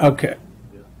 7%. Okay.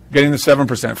 getting the 7%.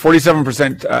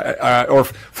 47%, or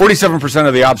 47%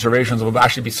 of the observations will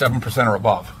actually be 7% or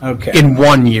above Okay. In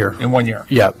 1 year. in 1 year.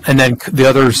 Yeah, and then the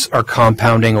others are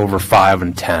compounding over 5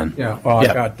 and 10. Yeah, well,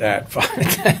 Yeah. I got that.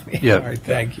 Yeah. All right,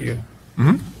 thank you.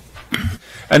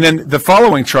 And then the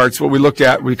following charts, what we looked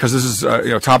at, because this is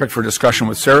a topic for discussion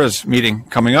with Sarah's meeting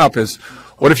coming up, is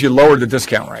what if you lowered the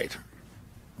discount rate?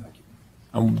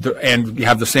 And you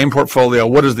have the same portfolio,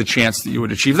 what is the chance that you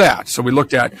would achieve that? So we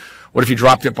looked at what if you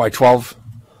dropped it by 12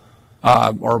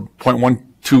 or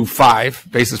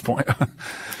 0.125 basis point.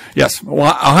 Yes,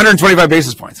 125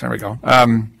 basis points. There we go.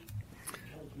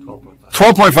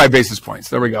 12.5 basis points.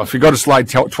 There we go. If you go to slide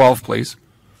 12, please.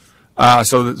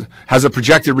 So it has a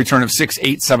projected return of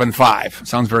 6.875.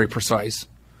 Sounds very precise.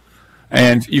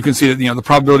 And you can see that, the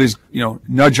probabilities,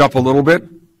 nudge up a little bit.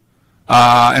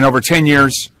 And over 10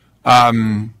 years,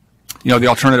 the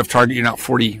alternative target, you're now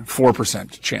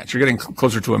 44% chance. You're getting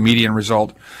closer to a median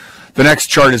result. The next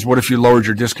chart is what if you lowered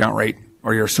your discount rate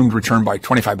or your assumed return by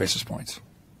 25 basis points.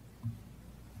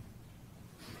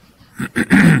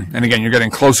 And again, you're getting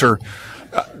closer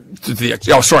to the,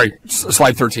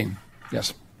 slide 13.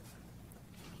 Yes.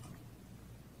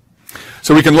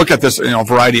 So we can look at this in a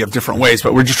variety of different ways,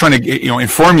 but we're just trying to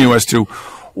inform you as to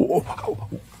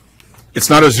it's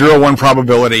not a 0-1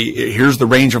 probability. Here's the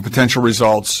range of potential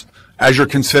results as you're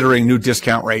considering new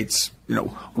discount rates.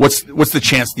 What's the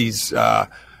chance these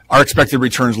our expected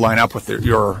returns line up with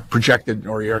your projected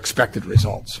or your expected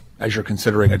results as you're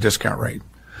considering a discount rate.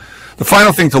 The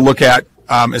final thing to look at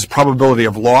is probability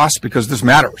of loss, because this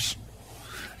matters.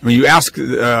 When you ask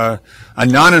a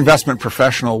non-investment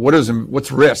professional,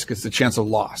 what's risk? It's the chance of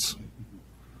loss.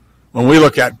 When we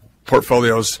look at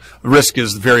portfolios, risk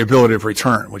is the variability of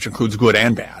return, which includes good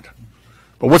and bad.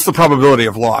 But what's the probability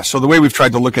of loss? So the way we've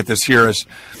tried to look at this here is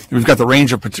we've got the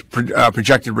range of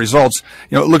projected results.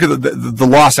 Look at the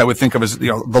loss I would think of as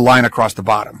the line across the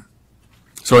bottom.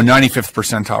 So a 95th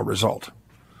percentile result.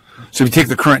 So if you take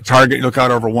the current target, you look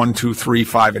out over 1, 2, 3,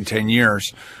 5, and 10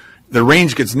 years. The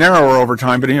range gets narrower over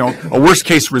time, but a worst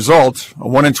case result, a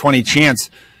 1 in 20 chance,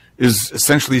 is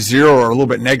essentially 0 or a little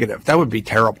bit negative. That would be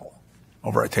terrible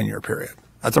over a 10-year period.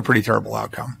 That's a pretty terrible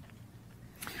outcome.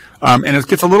 And it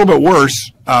gets a little bit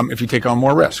worse if you take on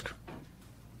more risk.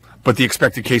 But the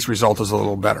expected case result is a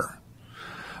little better.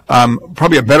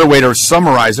 Probably a better way to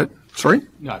summarize it. Sorry?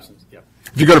 No, yeah.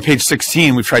 If you go to page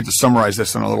 16, we've tried to summarize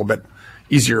this in a little bit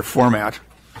easier format.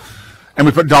 And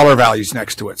we put dollar values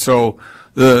next to it. So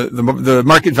the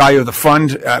market value of the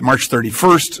fund at March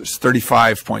 31st is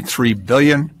 $35.3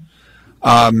 billion.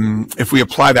 If we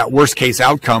apply that worst case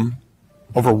outcome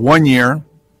over 1 year,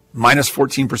 minus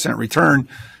 14% return,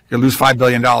 you lose $5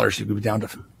 billion. You go down to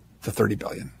 $30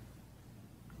 billion.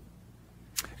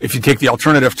 If you take the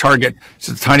alternative target, it's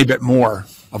a tiny bit more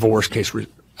of a worst case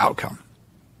outcome.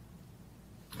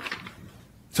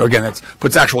 So again, that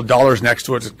puts actual dollars next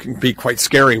to it. It can be quite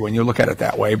scary when you look at it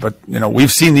that way. But,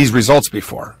 we've seen these results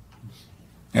before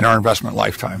in our investment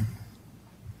lifetime.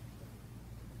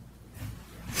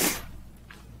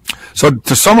 So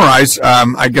to summarize,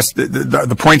 I guess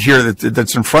the point here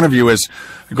that's in front of you is,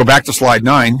 go back to slide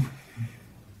 9,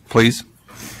 please.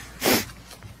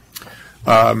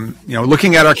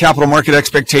 Looking at our capital market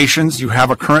expectations, you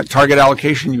have a current target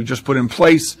allocation you just put in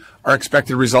place. Our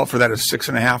expected result for that is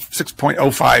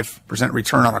 6.05%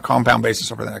 return on a compound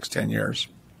basis over the next 10 years.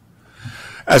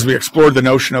 As we explored the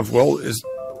notion of,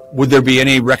 would there be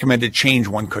any recommended change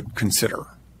one could consider?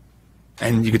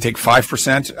 And you could take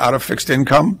 5% out of fixed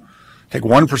income, take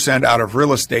 1% out of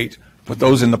real estate, put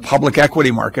those in the public equity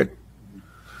market,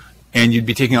 and you'd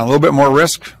be taking on a little bit more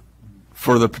risk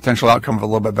for the potential outcome of a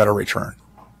little bit better return.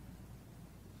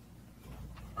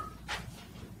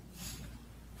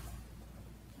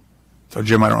 So,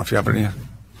 Jim, I don't know if you have any.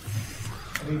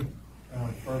 Any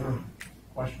further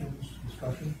questions,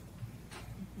 discussion?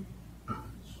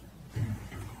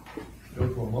 Go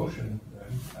to a motion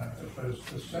then. But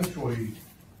essentially,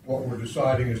 what we're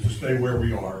deciding is to stay where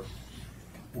we are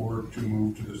or to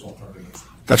move to this alternative.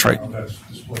 That's right. That's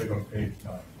displayed on page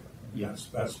 9. Yes,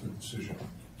 that's the decision.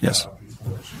 Yes.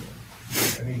 Before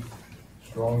us. Any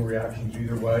strong reactions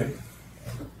either way?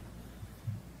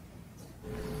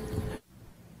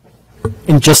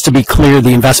 And just to be clear,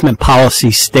 the investment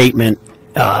policy statement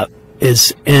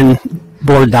is in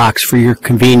board docs for your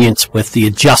convenience with the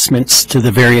adjustments to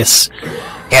the various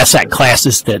asset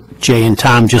classes that Jay and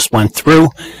Tom just went through.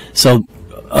 So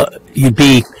you'd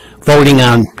be voting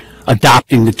on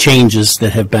adopting the changes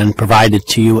that have been provided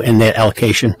to you in that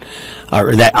allocation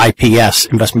or that IPS,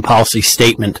 investment policy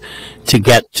statement, to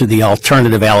get to the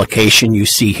alternative allocation you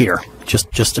see here,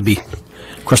 just to be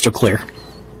crystal clear.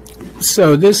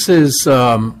 So this is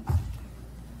a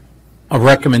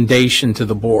recommendation to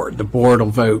the board. The board will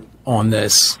vote on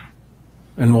this,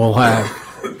 and we'll have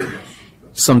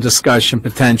some discussion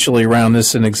potentially around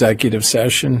this in executive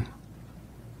session.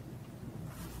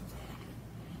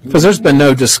 Because there's been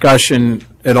no discussion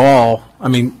at all, I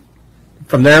mean,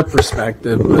 from their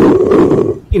perspective,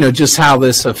 but, just how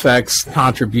this affects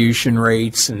contribution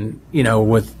rates and,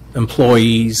 with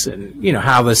employees and,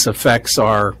 how this affects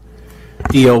our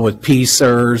deal with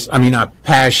PSERS,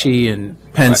 PASHE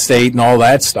and Penn State and all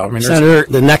that stuff. Senator,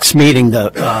 the next meeting,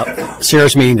 the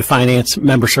Sarah's meeting, the Finance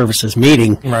Member Services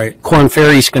meeting, right. Korn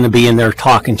Ferry's going to be in there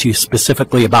talking to you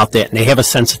specifically about that. And they have a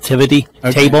sensitivity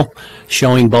table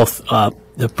showing both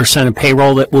the percent of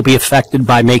payroll that will be affected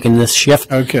by making this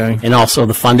shift. Okay. And also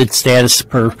the funded status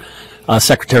per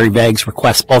Secretary Vague's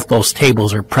request. Both those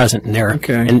tables are present in there.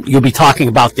 Okay. And you'll be talking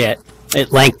about that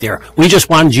at length there. We just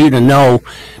wanted you to know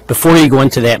before you go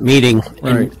into that meeting,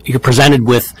 and you're presented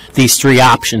with these three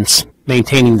options,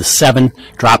 maintaining the 7,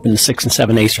 dropping the 6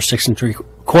 7/8 or 6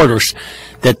 3/4,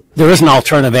 that there is an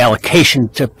alternative allocation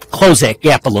to close that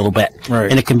gap a little bit. Right.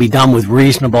 And it can be done with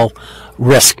reasonable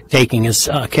risk taking, as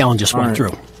Callan just went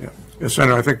through. Yeah. Yes,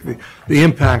 Senator, I think the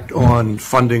impact on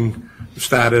funding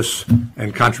status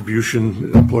and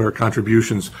contribution, employer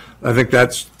contributions, I think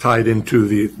that's tied into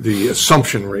the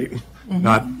assumption rate.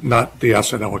 Not the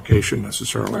asset allocation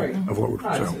necessarily of what we're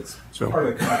so part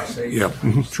of the conversation.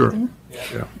 Yeah, sure.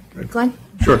 Yeah. Glenn?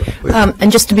 Sure. And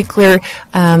just to be clear,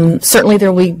 certainly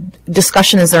there will be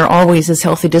discussion, as there always is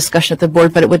healthy discussion at the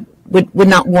board, but it would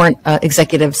not warrant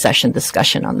executive session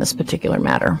discussion on this particular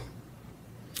matter,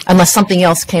 unless something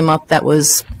else came up that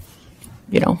was,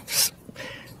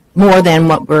 more than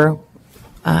what we're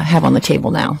have on the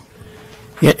table now.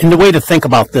 Yeah, and the way to think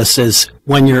about this is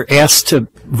when you're asked to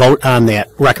vote on that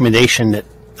recommendation that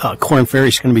Korn Ferry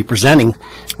is going to be presenting,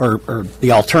 or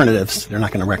the alternatives, they're not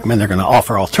going to recommend, they're going to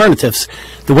offer alternatives.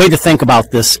 The way to think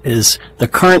about this is the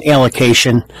current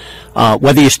allocation,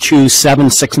 whether you choose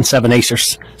 7, 6 7/8 or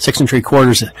 6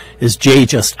 3/4, as Jay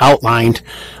just outlined,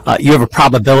 you have a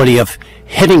probability of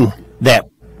hitting that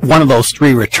one of those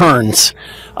three returns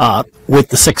with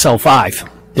the 605.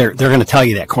 They're going to tell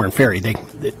you that, Korn Ferry.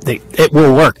 It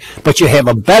will work, but you have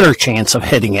a better chance of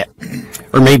hitting it,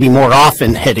 or maybe more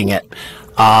often hitting it,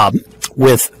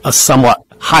 with a somewhat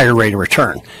higher rate of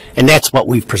return. And that's what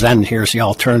we've presented here as the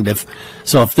alternative.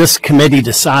 So if this committee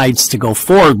decides to go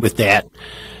forward with that,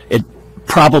 it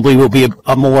probably will be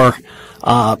a more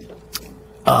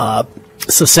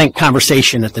succinct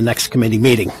conversation at the next committee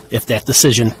meeting, if that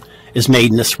decision is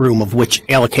made in this room of which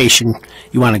allocation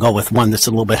you want to go with, one that's a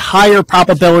little bit higher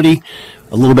probability,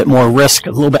 a little bit more risk,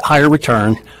 a little bit higher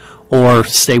return, or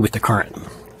stay with the current.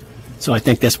 So I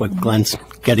think that's what Glenn's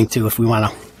getting to, if we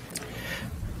want to.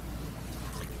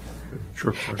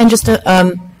 Sure. And just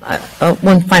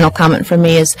one final comment from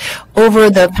me is, over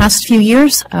the past few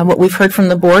years, what we've heard from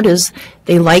the board is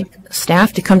they like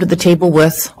staff to come to the table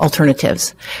with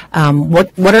alternatives.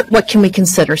 What can we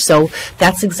consider? So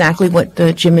that's exactly what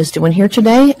Jim is doing here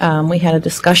today. We had a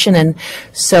discussion, and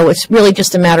so it's really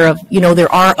just a matter of,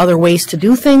 there are other ways to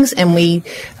do things, and we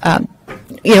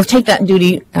take that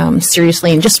duty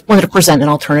seriously, and just wanted to present an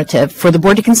alternative for the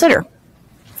board to consider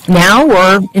now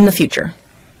or in the future.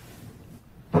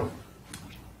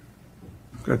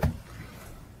 Good.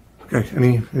 Okay.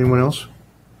 Anyone else?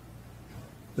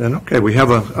 Then okay, we have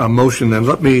a motion. Then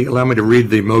allow me to read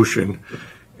the motion.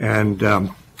 And a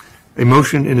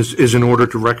motion is in order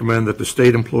to recommend that the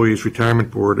State Employees Retirement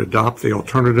Board adopt the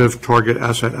alternative target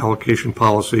asset allocation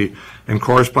policy and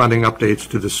corresponding updates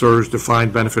to the SERS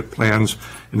Defined Benefit Plans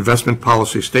Investment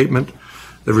Policy Statement.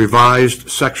 The revised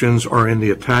sections are in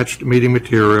the attached meeting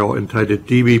material entitled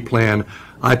DB Plan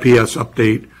IPS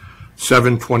Update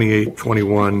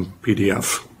 7/28/21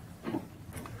 PDF.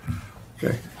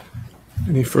 Okay.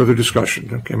 Any further discussion?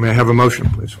 Okay. May I have a motion,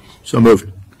 please? So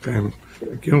moved. Okay.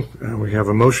 Thank you. We have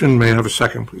a motion. May I have a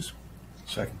second, please?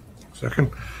 Second. Second.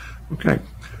 Okay.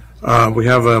 We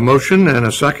have a motion and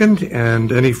a second.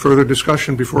 And any further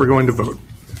discussion before going to vote?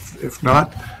 If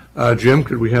not, Jim,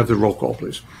 could we have the roll call,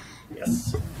 please?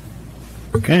 Yes.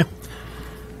 Okay.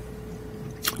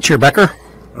 Chair Becker?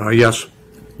 Yes.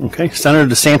 Okay. Senator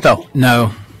DeSanto?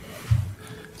 No.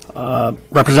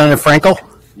 Representative Frankel?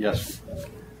 Yes.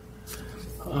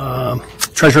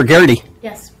 Treasurer Garrity?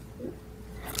 Yes.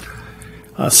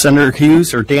 Senator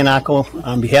Hughes, or Dan Ockel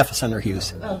on behalf of Senator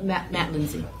Hughes? Matt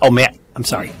Lindsay. Oh, Matt. I'm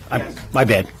sorry. My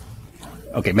bad.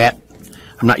 Okay, Matt.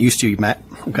 I'm not used to you, Matt.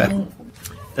 Okay.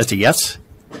 That's a yes.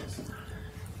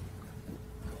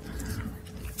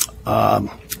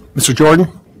 Mr. Jordan?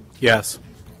 Yes.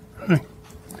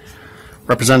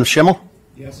 Representative Schimmel?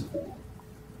 Yes.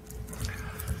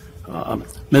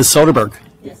 Ms. Soderberg?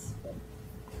 Yes.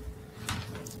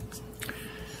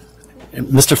 And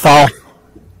Mr. Thal,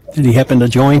 did he happen to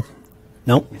join?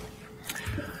 No.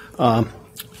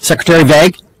 Secretary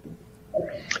Vague?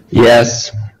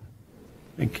 Yes.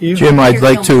 Thank you. Jim, I'd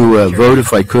like to vote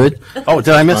if I could. Oh,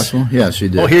 did I miss? Possible? Yes, you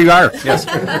did. Oh, here you are. Yes.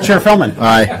 Chair Feldman,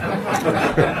 Aye.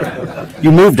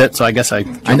 you moved it, so I guess I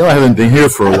know I haven't been here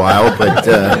for a while,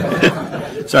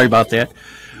 but sorry about that.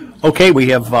 Okay, we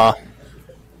have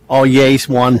all yeas,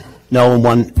 1 no, and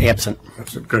 1 absent.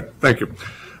 That's it. Good. Thank you.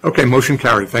 Okay, motion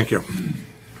carried. Thank you.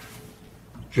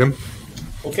 Jim?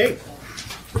 Okay.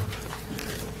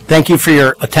 Thank you for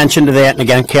your attention to that, and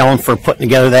again, Callan, for putting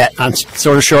together that on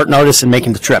sort of short notice and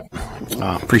making the trip.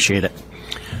 Appreciate it.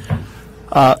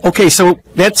 Okay, so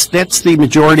that's the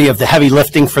majority of the heavy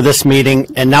lifting for this meeting,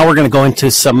 and now we're going to go into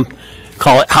some,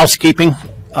 call it housekeeping,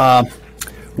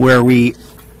 where we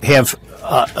have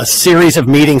a series of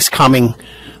meetings coming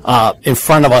in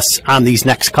front of us on these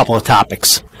next couple of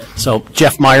topics. So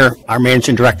Jeff Meyer, our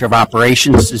Managing Director of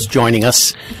Operations, is joining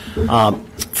us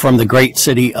from the great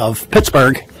city of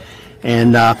Pittsburgh,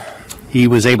 and he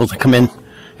was able to come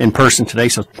in person today,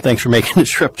 so thanks for making the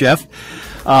trip, Jeff.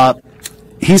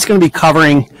 He's going to be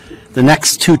covering the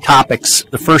next 2 topics,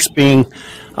 the first being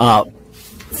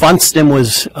Funston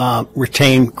was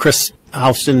retained. Chris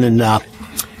Houston and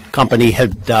company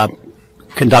had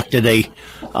conducted a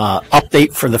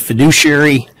update for the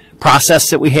fiduciary process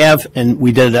that we have, and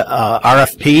we did a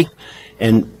RFP,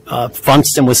 and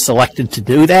Funston was selected to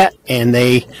do that, and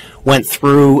they went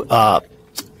through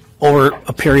over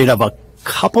a period of a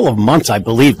couple of months, I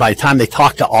believe, by the time they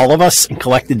talked to all of us and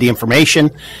collected the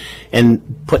information and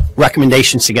put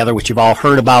recommendations together, which you've all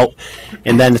heard about.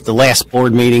 And then at the last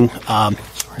board meeting,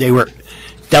 they were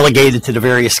delegated to the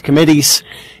various committees.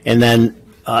 And then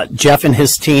Jeff and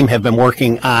his team have been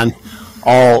working on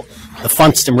all the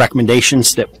Funston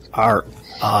recommendations that are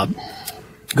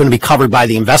going to be covered by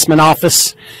the investment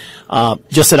office.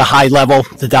 Just at a high level,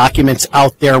 the documents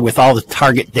out there with all the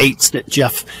target dates that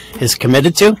Jeff has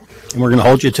committed to, and we're going to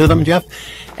hold you to them, Jeff.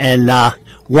 And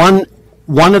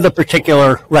one of the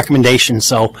particular recommendations,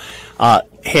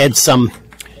 had some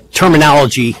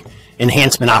terminology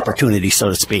enhancement opportunities, so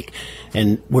to speak,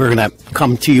 and we're going to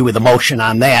come to you with a motion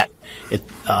on that at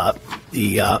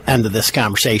the end of this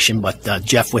conversation. But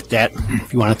Jeff, with that,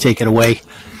 if you want to take it away,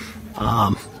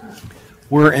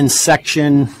 we're in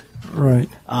section. Right.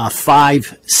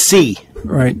 5C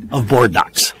right. of board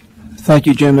docs. Thank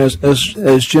you, Jim. As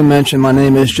Jim mentioned, my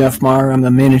name is Jeff Meyer. I'm the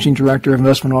Managing Director of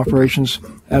Investment Operations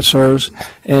at SERS.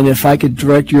 And if I could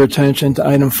direct your attention to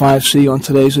item 5C on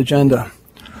today's agenda.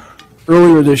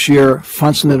 Earlier this year,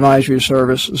 Funston Advisory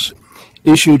Services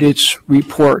issued its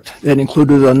report that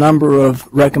included a number of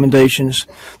recommendations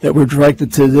that were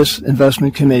directed to this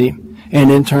investment committee and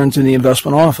in turn to the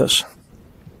investment office.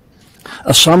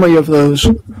 A summary of those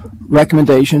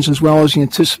recommendations, as well as the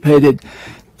anticipated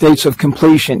dates of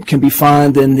completion, can be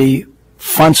found in the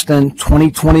Funston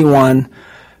 2021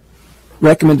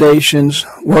 Recommendations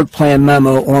Work Plan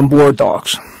Memo on Board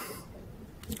Docs.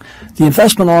 The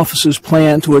investment office's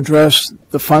plan to address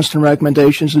the Funston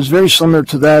recommendations is very similar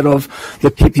to that of the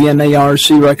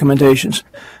PPMARC recommendations.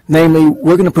 Namely,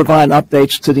 we're going to provide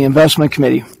updates to the investment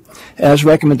committee as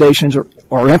recommendations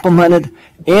are implemented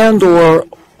and or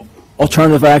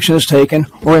alternative action is taken,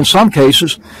 or in some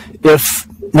cases, if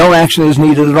no action is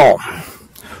needed at all.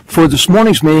 For this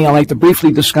morning's meeting, I'd like to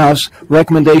briefly discuss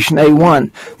recommendation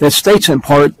A1 that states in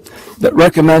part that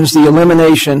recommends the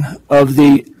elimination of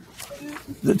the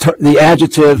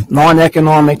adjective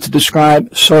non-economic to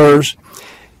describe SERS,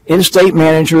 in-state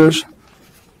managers,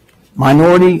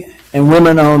 minority and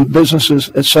women-owned businesses,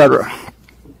 etc.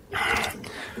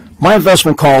 My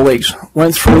investment colleagues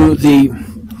went through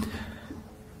the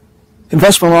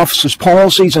investment office's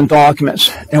policies and documents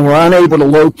and were unable to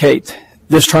locate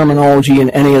this terminology in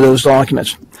any of those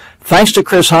documents. Thanks to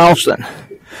Chris Houston,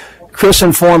 Chris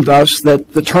informed us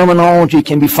that the terminology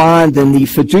can be found in the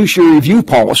fiduciary review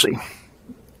policy.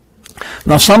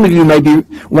 Now, some of you may be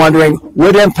wondering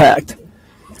what impact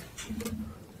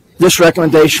this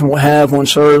recommendation will have on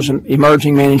SERS'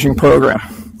 emerging managing program.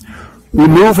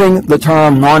 Removing the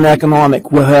term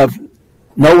non-economic will have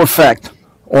no effect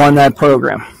on that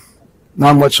program.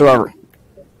 None whatsoever.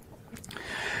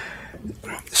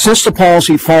 Since the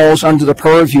policy falls under the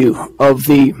purview of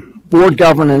the Board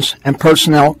Governance and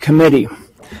Personnel Committee,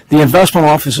 the Investment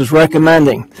Office is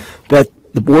recommending that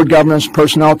the Board Governance and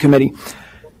Personnel Committee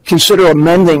consider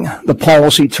amending the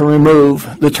policy to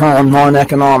remove the term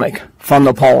non-economic from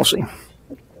the policy.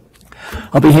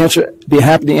 I'll be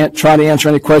happy to try to answer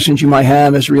any questions you might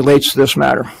have as it relates to this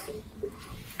matter.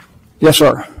 Yes,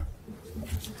 sir.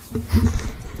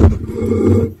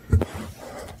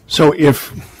 So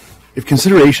if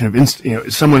consideration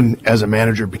of someone as a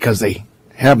manager because they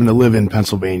happen to live in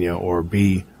Pennsylvania or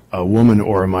be a woman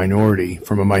or a minority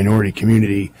from a minority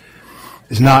community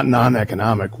is not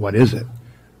non-economic, what is it?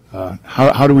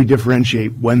 How do we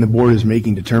differentiate when the board is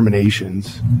making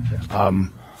determinations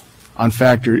on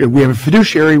factor? We have a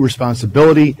fiduciary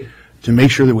responsibility to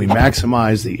make sure that we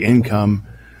maximize the income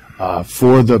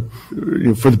for the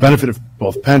benefit of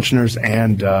both pensioners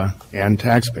and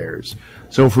taxpayers.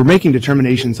 So if we're making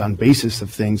determinations on basis of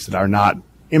things that are not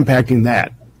impacting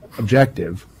that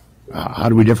objective, how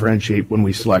do we differentiate when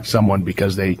we select someone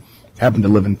because they happen to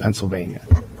live in Pennsylvania?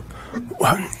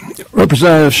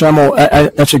 Representative Schemmel,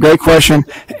 that's a great question.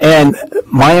 And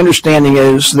my understanding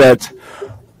is that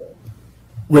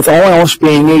with all else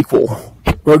being equal,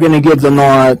 we're going to give the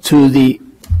nod to the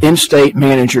in-state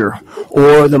manager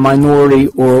or the minority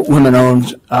or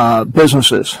women-owned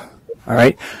businesses. All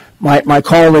right. My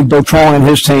colleague Bill Trong and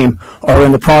his team are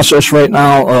in the process right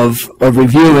now of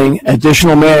reviewing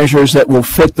additional managers that will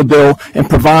fit the bill and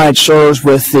provide SERS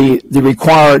with the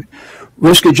required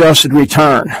risk-adjusted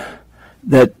return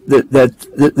that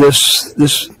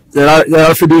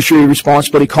our fiduciary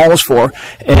responsibility calls for,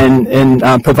 and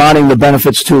providing the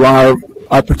benefits to our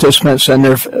participants and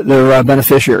their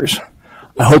beneficiaries.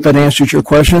 I hope that answers your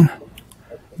question.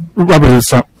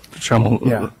 Representative Schemmel,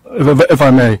 Yeah. If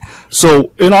I may.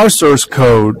 So in our source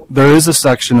code, there is a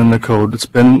section in the code, it's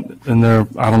been in there,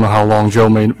 I don't know how long Joe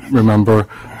may remember,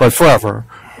 but forever,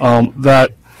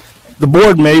 that the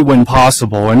board may, when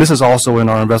possible, and this is also in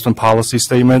our investment policy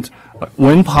statement,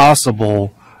 when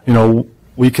possible,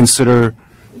 we consider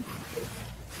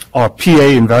our PA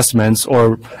investments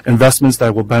or investments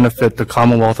that will benefit the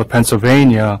Commonwealth of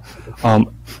Pennsylvania,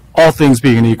 all things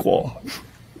being equal,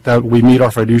 that we meet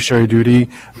our fiduciary duty,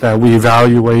 that we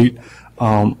evaluate,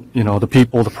 the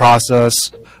people, the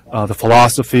process, the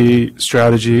philosophy,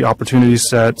 strategy, opportunity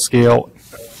set, scale,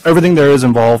 everything there is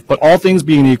involved. But all things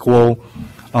being equal,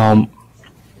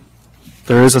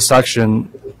 there is a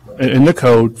section in the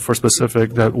code for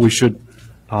specific that we should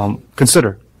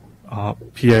consider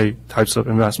PA types of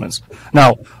investments.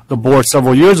 Now, the board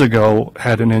several years ago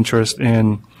had an interest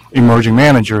in emerging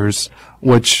managers,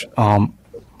 which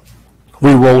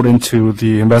we rolled into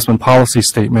the investment policy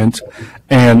statement.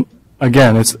 And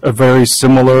again, it's a very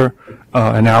similar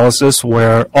analysis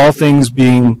where all things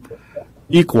being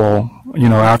equal,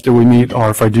 after we meet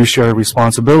our fiduciary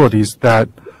responsibilities, that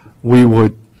we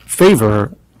would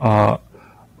favor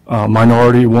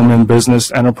minority women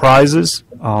business enterprises.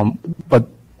 But,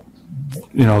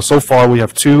 so far we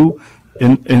have two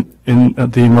in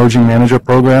the emerging manager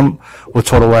program with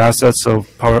total assets of,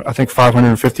 I think,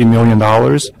 $550 million,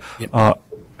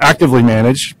 actively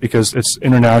managed because it's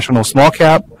international small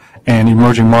cap and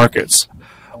emerging markets.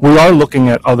 We are looking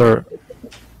at other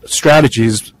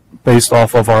strategies based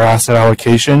off of our asset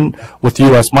allocation with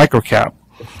U.S. microcap.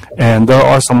 And there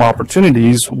are some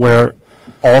opportunities where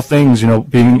all things,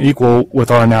 being equal with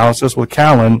our analysis with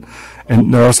Callan,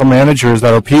 and there are some managers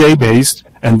that are PA based,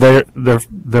 and they're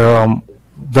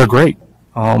great.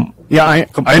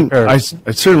 I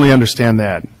certainly understand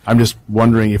that. I'm just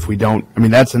wondering if we don't. I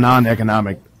mean, that's a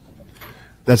non-economic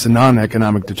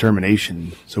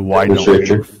determination. So why don't we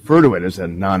refer to it as a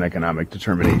non-economic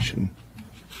determination?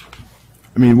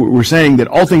 I mean, we're saying that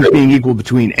all things being equal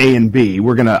between A and B,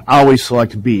 we're going to always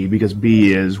select B because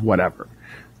B is whatever.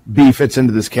 B fits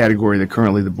into this category that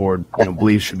currently the board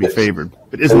believes should be favored.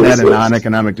 But isn't that a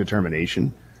non-economic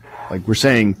determination? Like we're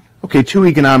saying, okay, two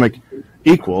economic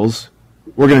equals,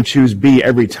 we're going to choose B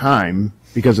every time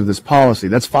because of this policy.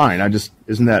 That's fine.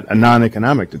 Isn't that a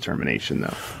non-economic determination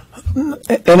though?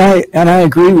 And I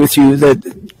agree with you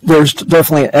that there's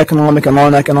definitely economic and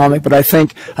non-economic, but I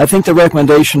think the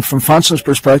recommendation from Funston's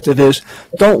perspective is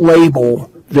don't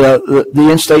label the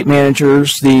in-state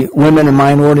managers, the women and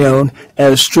minority-owned,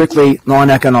 as strictly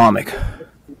non-economic.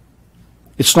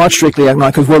 It's not strictly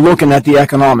economic because we're looking at the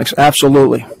economics,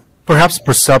 absolutely. Perhaps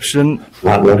perception.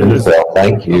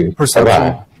 Thank you.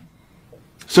 Perception.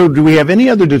 So do we have any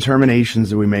other determinations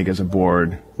that we make as a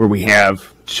board where we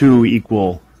have two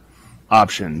equal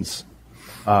options?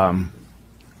 And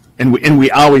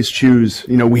we always choose,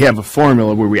 we have a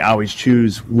formula where we always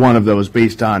choose one of those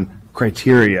based on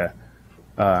criteria.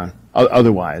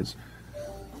 Otherwise,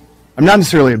 I'm not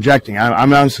necessarily objecting.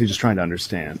 I'm honestly just trying to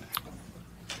understand.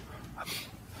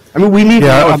 I mean, we need to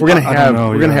know if we're going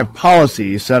to have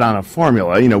policy set on a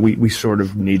formula. We sort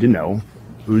of need to know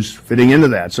who's fitting into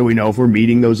that, so we know if we're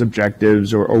meeting those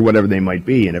objectives or whatever they might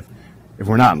be. And if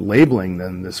we're not labeling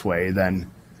them this way, then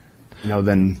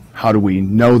how do we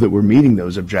know that we're meeting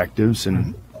those objectives?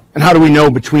 And how do we know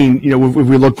between, if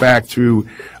we look back through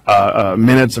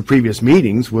minutes of previous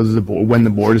meetings, when the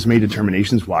board has made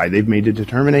determinations, why they've made a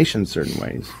determination certain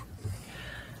ways?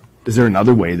 Is there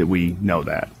another way that we know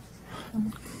that?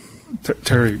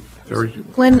 Terry.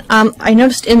 Glenn, I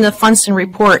noticed in the Funston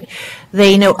report,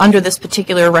 they note under this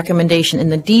particular recommendation, in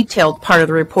the detailed part of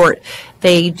the report,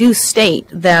 they do state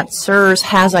that SERS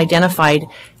has identified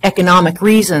economic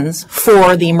reasons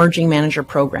for the Emerging Manager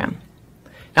Program.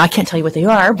 Now, I can't tell you what they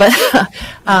are, but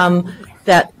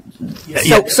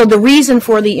so the reason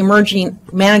for the Emerging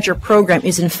Manager Program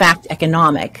is in fact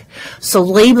economic. So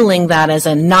labeling that as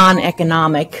a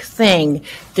non-economic thing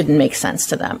didn't make sense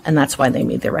to them, and that's why they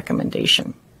made their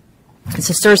recommendation. And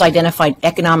so SERS identified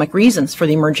economic reasons for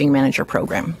the Emerging Manager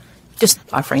Program. Just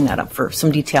offering that up for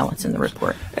some detail. It's in the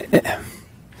report.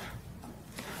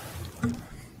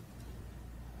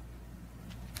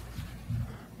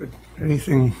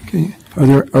 Anything? Are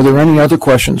there any other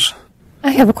questions?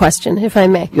 I have a question, if I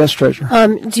may. Yes,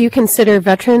 Treasurer. Do you consider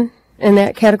veteran in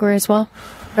that category as well?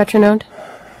 Veteran-owned?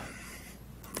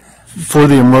 For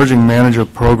the Emerging Manager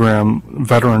Program,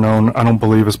 veteran-owned, I don't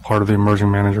believe is part of the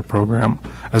Emerging Manager Program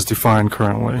as defined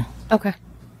currently. Okay.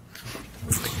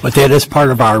 But that is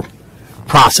part of our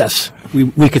process.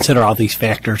 We consider all these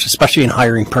factors, especially in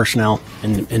hiring personnel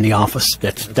in the office.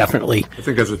 That's definitely. I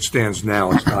think as it stands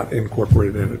now, it's not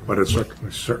incorporated in it, but it's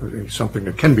certainly something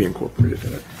that can be incorporated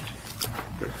in it.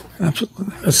 Absolutely.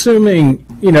 Assuming,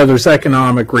 there's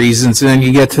economic reasons, and then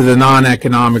you get to the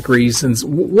non-economic reasons,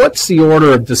 what's the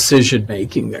order of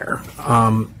decision-making there?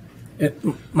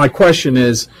 My question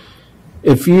is,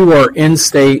 if you are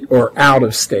in-state or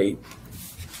out-of-state,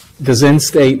 does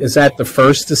in-state, is that the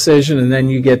first decision, and then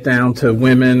you get down to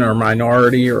women or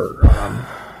minority or?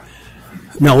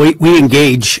 No, we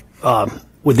engage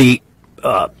with the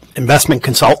investment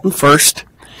consultant first,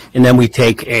 and then we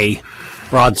take a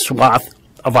broad swath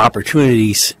of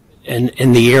opportunities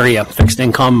in the area, fixed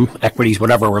income, equities,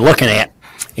 whatever we're looking at,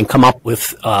 and come up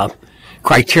with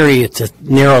criteria to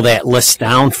narrow that list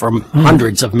down from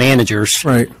hundreds of managers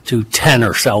to 10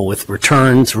 or so with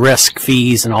returns, risk,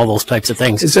 fees, and all those types of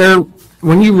things. Is there,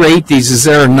 when you rate these, is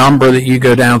there a number that you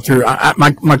go down through?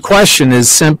 My question is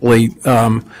simply,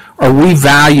 are we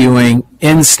valuing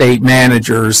in-state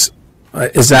managers?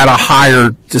 Is that a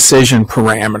higher decision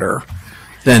parameter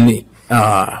than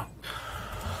the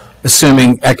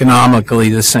assuming economically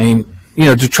the same,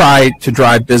 to try to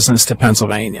drive business to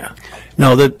Pennsylvania?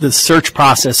 No, the search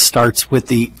process starts with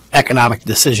the economic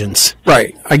decisions.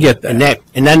 Right, I get that.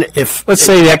 And then if let's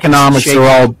say the economics are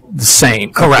all the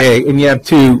same, correct? Okay, and you have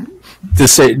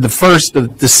the first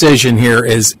decision here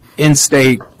is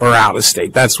in-state or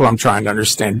out-of-state. That's what I'm trying to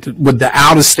understand. Would the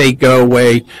out-of-state go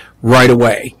away right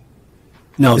away?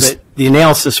 No, the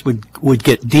analysis would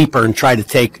get deeper and try to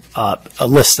take a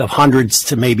list of hundreds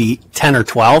to maybe 10 or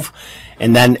 12,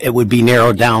 and then it would be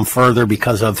narrowed down further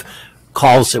because of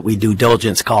calls that we do,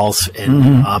 diligence calls,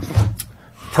 and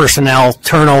personnel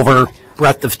turnover,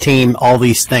 breadth of team, all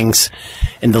these things,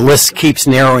 and the list keeps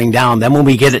narrowing down. Then when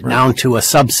we get it down to a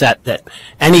subset that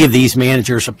any of these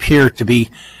managers appear to be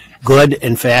good,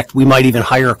 in fact, we might even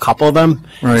hire a couple of them,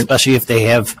 especially if they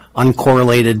have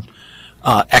uncorrelated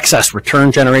excess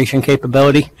return generation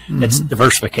capability. It's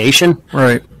diversification.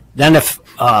 Right. Then if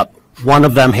one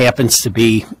of them happens to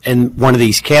be in one of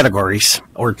these categories,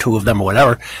 or two of them or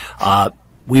whatever,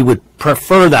 we would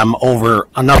prefer them over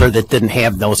another that didn't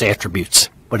have those attributes.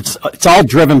 But it's all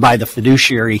driven by the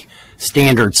fiduciary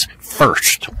standards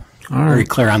first. Very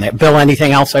clear on that. Bill,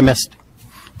 anything else I missed?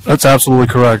 That's absolutely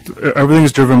correct. Everything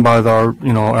is driven by our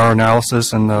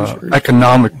analysis and the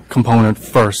economic component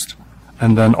first,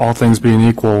 and then all things being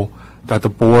equal, that the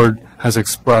board has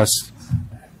expressed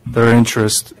their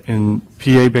interest in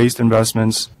PA-based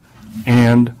investments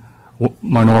and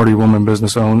minority woman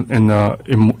business owned in the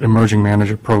Emerging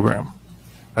Manager Program.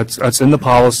 That's in the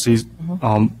policies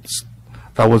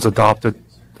that was adopted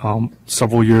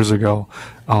several years ago.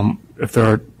 If there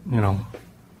are,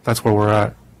 that's where we're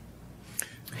at.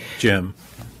 Jim,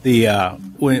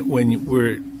 when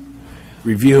we're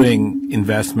reviewing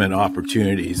investment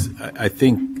opportunities, I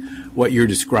think what you're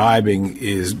describing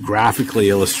is graphically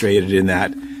illustrated in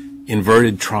that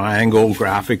inverted triangle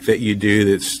graphic that you do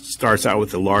that starts out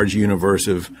with a large universe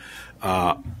of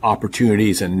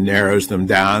opportunities and narrows them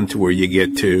down to where you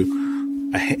get to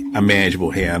a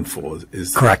manageable handful.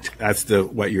 Is correct? That's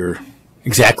what you're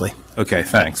Exactly. Okay,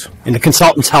 thanks. And the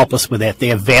consultants help us with that. They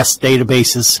have vast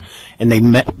databases, and they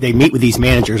meet with these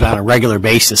managers on a regular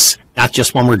basis, not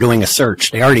just when we're doing a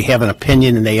search. They already have an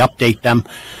opinion, and they update them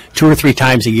 2 or 3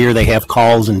 times a year. They have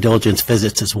calls and diligence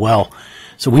visits as well.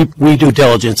 So we do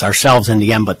diligence ourselves in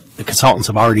the end, but the consultants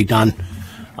have already done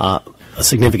a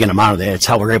significant amount of that. It's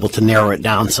how we're able to narrow it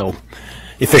down so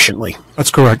efficiently. That's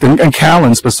correct. And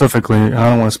Callan specifically, I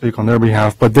don't want to speak on their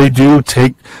behalf, but they do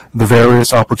take the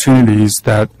various opportunities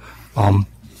that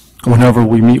whenever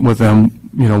we meet with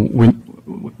them,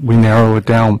 we narrow it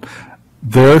down.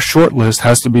 Their short list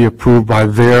has to be approved by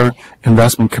their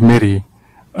investment committee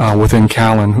within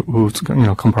Callan, who's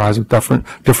comprised of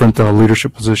different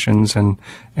leadership positions and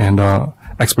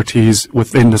expertise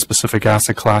within the specific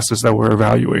asset classes that we're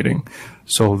evaluating.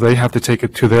 So they have to take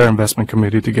it to their investment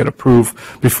committee to get approved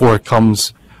before it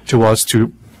comes to us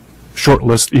to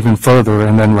shortlist even further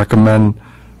and then recommend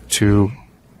to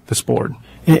this board.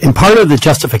 And part of the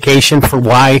justification for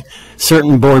why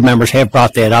certain board members have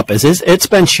brought that up is it's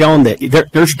been shown that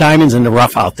there's diamonds in the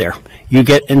rough out there. You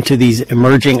get into these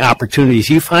emerging opportunities.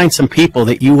 You find some people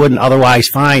that you wouldn't otherwise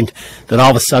find that all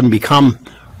of a sudden become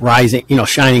rising,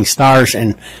 shining stars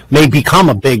and may become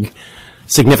a big,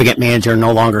 significant manager,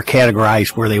 no longer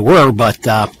categorized where they were. But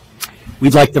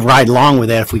we'd like to ride along with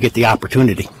that if we get the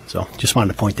opportunity. So just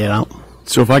wanted to point that out.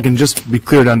 So if I can just be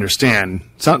clear to understand,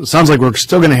 sounds like we're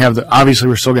still going to have obviously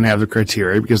we're still going to have the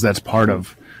criteria because that's part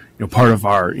of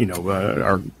our,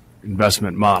 our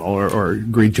investment model or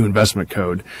agreed to investment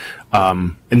code.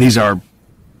 And these are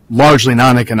largely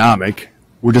non-economic.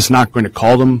 We're just not going to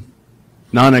call them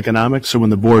non-economic. So when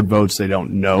the board votes, they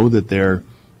don't know that they're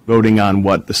voting on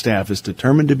what the staff is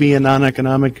determined to be a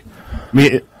non-economic. I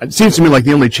mean, it seems to me like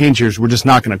the only change here is we're just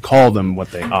not going to call them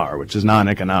what they are, which is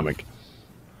non-economic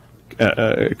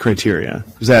criteria.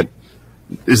 Is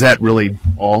that really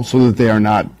all, so that they are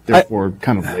not therefore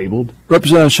kind of labeled?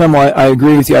 Representative Shumway, I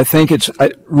agree with you. I think it's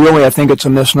a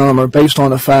misnomer based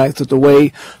on the fact that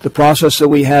the process that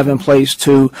we have in place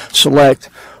to select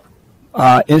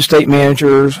in-state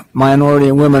managers, minority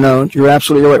and women-owned. You're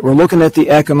absolutely right. We're looking at the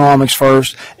economics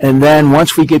first, and then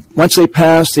once they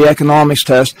pass the economics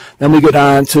test, then we get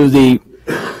on to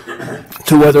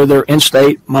whether they're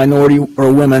in-state, minority,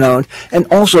 or women-owned, and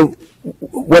also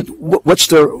we're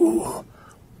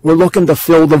looking to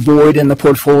fill the void in the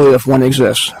portfolio if one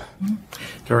exists.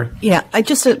 Terry? Yeah,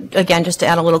 just to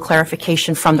add a little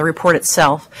clarification from the report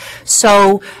itself.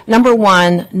 So, number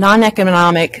one,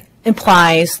 non-economic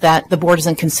implies that the board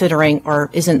isn't considering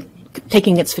or isn't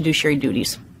taking its fiduciary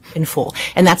duties in full,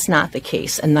 and that's not the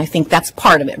case. And I think that's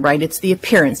part of it, right? It's the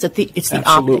appearance, it's the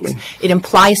optics. It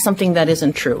implies something that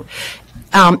isn't true.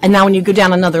 And now when you go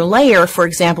down another layer, for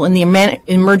example, in the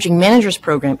Emerging Managers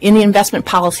Program, in the investment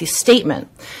policy statement,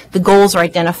 the goals are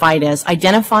identified as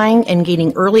identifying and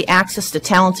gaining early access to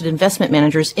talented investment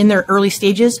managers in their early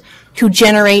stages to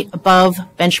generate above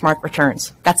benchmark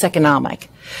returns. That's economic.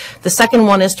 The second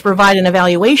one is to provide an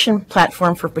evaluation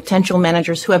platform for potential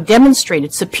managers who have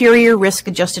demonstrated superior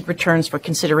risk-adjusted returns for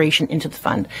consideration into the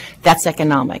fund. That's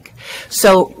economic.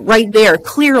 So right there,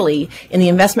 clearly, in the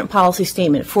investment policy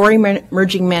statement for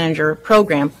Emerging Manager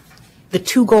Program, the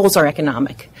two goals are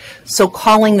economic. So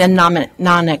calling them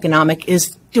non-economic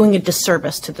is doing a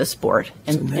disservice to this board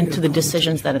and to the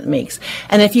decisions that it makes.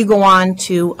 And if you go on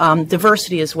to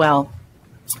diversity as well,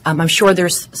 I'm sure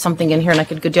there's something in here, and I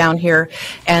could go down here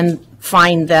and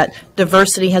find that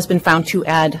diversity has been found to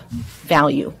add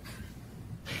value.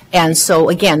 And so,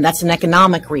 again, that's an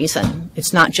economic reason.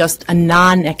 It's not just a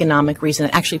non-economic reason.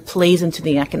 It actually plays into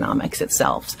the economics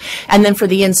itself. And then for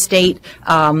the in-state,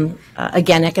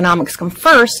 again, economics come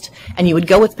first, and you would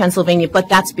go with Pennsylvania, but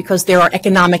that's because there are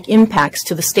economic impacts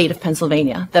to the state of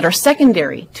Pennsylvania that are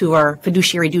secondary to our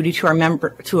fiduciary duty to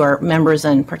our members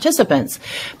and participants,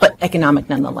 but economic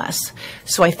nonetheless.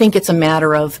 So I think it's a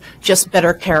matter of just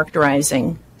better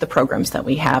characterizing the programs that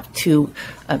we have to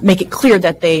make it clear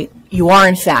that you are,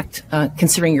 in fact,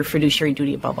 considering your fiduciary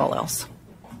duty above all else.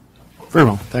 Very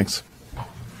well, thanks.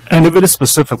 And if it is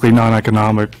specifically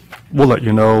non-economic, we'll let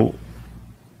you know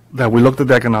that we looked at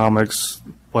the economics,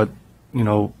 but,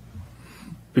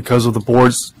 because of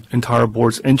the entire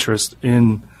board's interest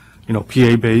in,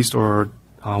 PA-based or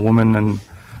women and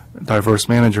diverse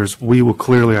managers, we will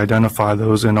clearly identify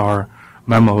those in our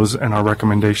memos and our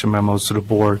recommendation memos to the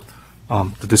board,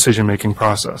 the decision-making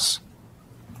process.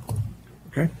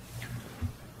 Okay.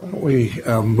 We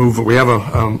move. We have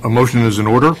a motion as an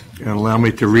order, and allow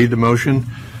me to read the motion.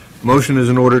 Motion is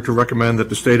in order to recommend that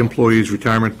the State Employees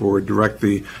Retirement Board direct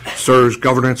the SERS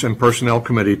Governance and Personnel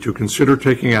Committee to consider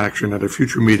taking action at a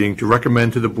future meeting to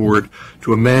recommend to the Board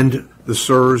to amend the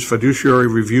SERS Fiduciary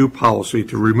Review Policy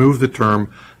to remove the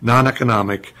term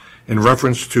non-economic in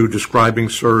reference to describing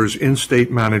SERS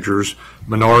in-state managers,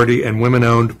 minority and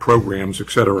women-owned programs,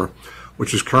 etc.,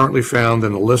 which is currently found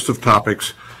in a list of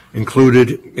topics included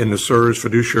in the SERS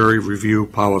Fiduciary Review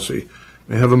Policy.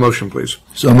 May I have a motion, please?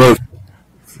 So moved.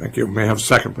 Thank you. May I have a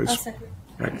second, please? I'll second.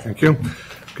 Okay, thank you.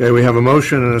 Okay, we have a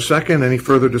motion and a second. Any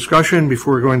further discussion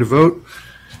before we're going to vote?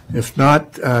 If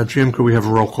not, Jim, could we have a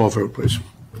roll call vote, please?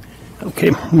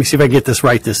 Okay, let me see if I get this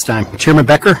right this time. Chairman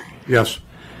Becker? Yes.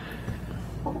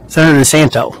 Senator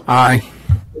DeSanto? Aye.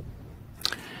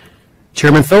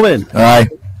 Chairman Philbin? Aye.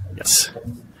 Yes.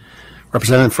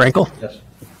 Representative Frankel? Yes.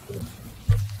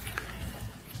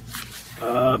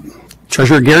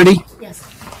 Treasurer Garrity? Yes.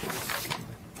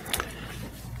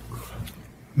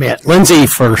 Matt Lindsay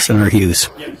for Senator Hughes?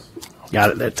 Yes.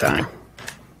 Got it that time.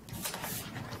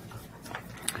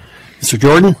 Mr.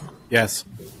 Jordan? Yes.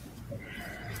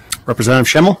 Representative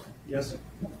Schemmel? Yes.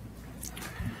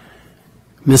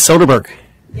 Ms. Soderberg?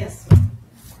 Yes.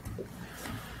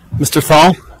 Mr.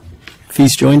 Thal, if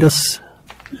he's joined us.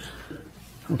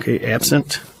 Okay,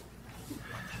 absent.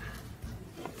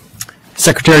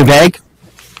 Secretary Vag?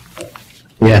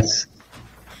 Yes.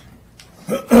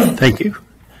 Thank you.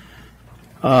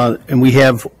 And we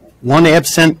have 1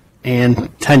 absent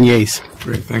and 10 yeas.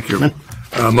 Great, thank you.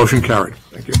 Motion carried.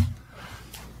 Thank you.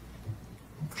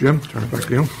 Jim, turn it back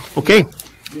to you. Okay.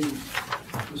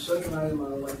 The second item I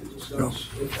would like to discuss,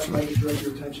 if I'd like to direct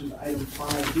your attention to item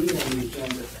 5B on the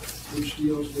agenda, which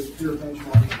deals with peer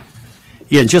benchmarking.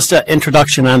 Yeah, just an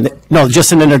introduction on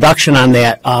just an introduction on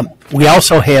that. We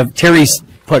also have, Terry's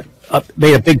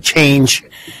made a big change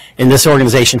in this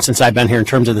organization since I've been here in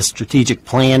terms of the strategic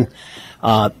plan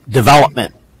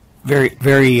development. Very,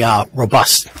 very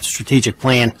robust strategic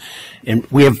plan. And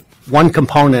we have one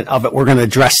component of it we're going to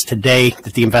address today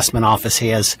that the investment office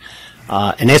has,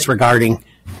 and that's regarding,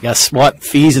 guess what,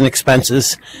 fees and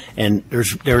expenses. And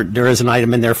there is an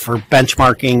item in there for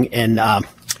benchmarking, and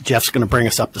Jeff's going to bring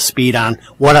us up to speed on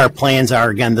what our plans are.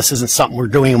 Again, this isn't something we're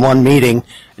doing in one meeting,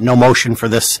 no motion for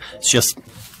this. It's just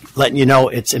letting you know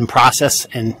it's in process,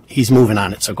 and he's moving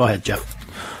on it. So go ahead, Jeff.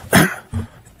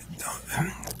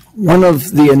 One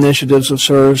of the initiatives of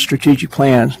SERV's strategic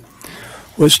plan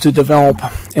was to develop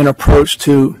an approach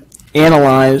to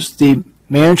analyze the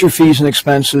manager fees and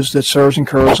expenses that SERV's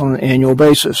incurs on an annual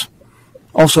basis,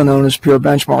 also known as peer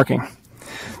benchmarking.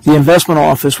 The investment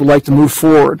office would like to move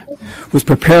forward with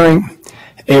preparing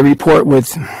a report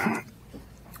which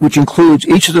includes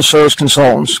each of the SERV's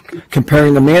consultants,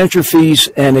 comparing the manager fees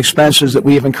and expenses that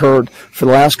we have incurred for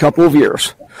the last couple of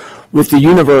years with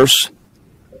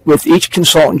each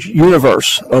consultant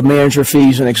universe of manager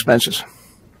fees and expenses,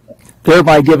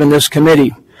 thereby giving this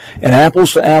committee an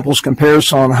apples-to-apples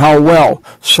comparison on how well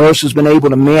SERV's has been able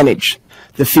to manage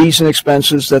the fees and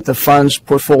expenses that the fund's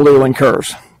portfolio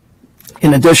incurs.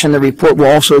 In addition, the report will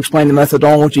also explain the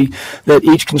methodology that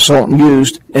each consultant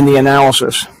used in the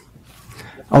analysis.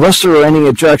 Unless there are any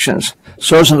objections,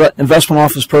 SERV's investment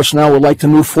office personnel would like to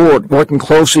move forward, working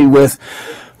closely with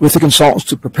the consultants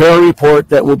to prepare a report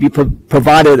that will be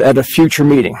provided at a future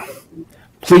meeting.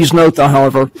 Please note, though,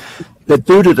 however, that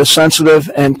due to the sensitive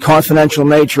and confidential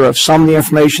nature of some of the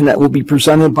information that will be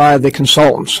presented by the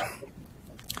consultants,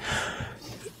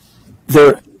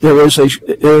 there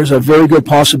is a very good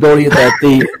possibility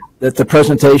that the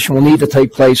presentation will need to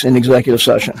take place in executive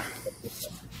session.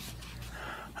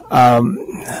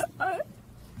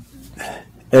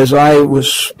 As I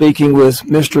was speaking with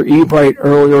Mr. Ebright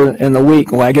earlier in the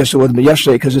week, well, I guess it would have been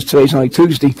yesterday because today's only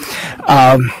Tuesday,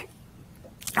 I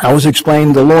was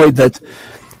explaining to Lloyd that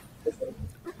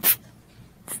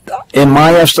in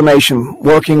my estimation,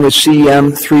 working with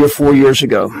CEM 3 or 4 years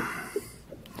ago,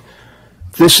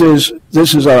 this is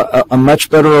a much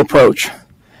better approach.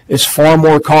 It's far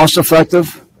more cost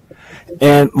effective,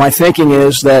 and my thinking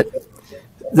is that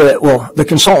the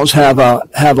consultants have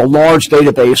a large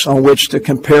database on which to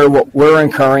compare what we're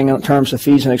incurring in terms of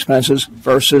fees and expenses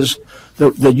versus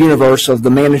the universe of the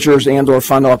managers and/or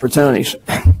fund opportunities.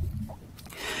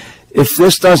 If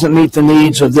this doesn't meet the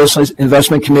needs of this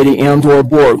investment committee and/or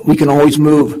board, we can always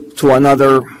move to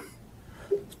another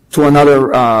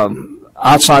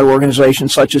outside organization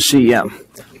such as CEM.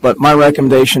 But my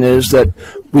recommendation is that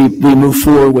we move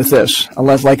forward with this,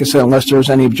 unless, like I said, unless there's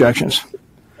any objections.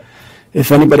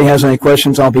 If anybody has any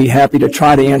questions, I'll be happy to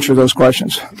try to answer those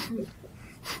questions.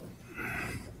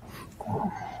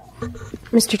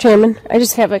 Mr. Chairman, I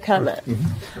just have a comment.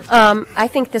 I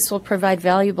think this will provide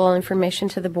valuable information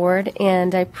to the board,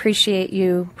 and I appreciate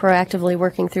you proactively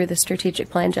working through the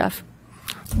strategic plan, Jeff.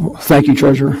 Well, thank you,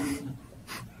 Treasurer.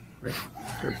 Great.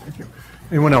 Thank you.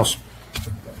 Anyone else?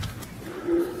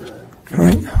 All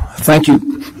right. Thank you.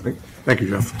 Thank you,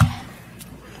 Jeff.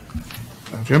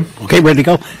 Jim? Okay, ready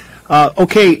to go?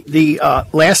 Okay, the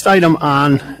last item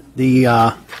on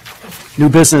the new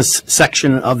business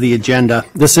section of the agenda.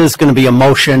 This is going to be a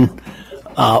motion,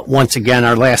 once again,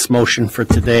 our last motion for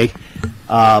today.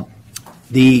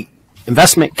 The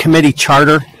Investment Committee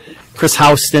Charter, Chris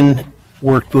Houston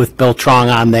worked with Bill Trong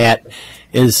on that.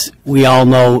 As we all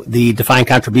know, the Defined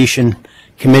Contribution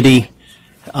Committee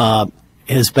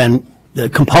has been, the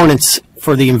components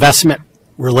for the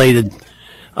investment-related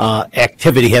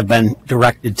activity have been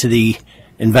directed to the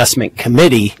Investment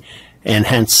Committee, and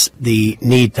hence the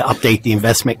need to update the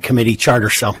Investment Committee Charter.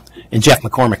 So, and Jeff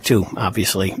McCormick, too,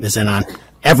 obviously, is in on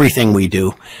everything we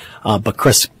do. But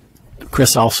Chris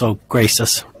also graced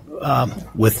us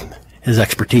with his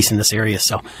expertise in this area.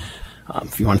 So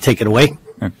if you want to take it away.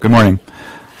 Good morning.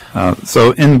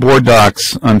 So in board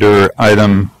docs under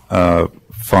item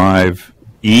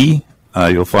 5E,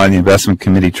 you'll find the Investment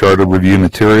Committee Charter Review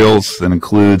Materials that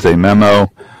includes a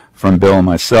memo from Bill and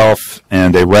myself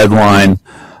and a red line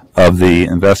of the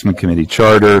Investment Committee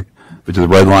Charter, which is a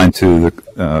red line to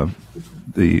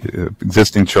the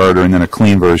existing charter, and then a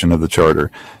clean version of the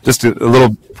charter. Just a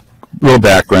little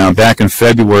background. Back in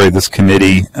February, this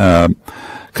committee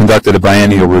conducted a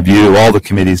biennial review. All the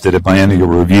committees did a biennial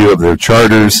review of their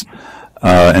charters,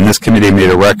 and this committee made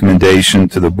a recommendation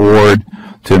to the board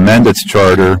to amend its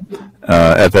charter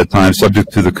at that time,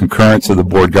 subject to the concurrence of the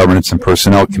Board Governance and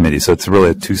Personnel Committee. So it's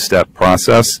really a two-step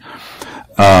process.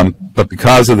 But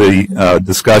because of the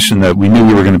discussion that we knew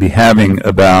we were going to be having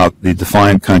about the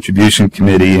Defined Contribution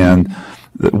Committee and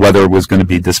whether it was going to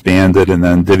be disbanded and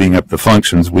then divvying up the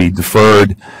functions, we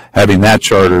deferred having that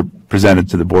charter presented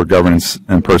to the Board Governance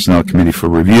and Personnel Committee for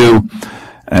review.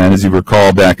 And as you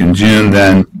recall, back in June,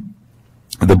 then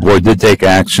the board did take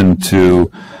action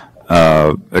to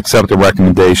accept a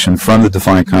recommendation from the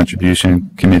Defined Contribution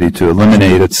Committee to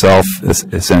eliminate itself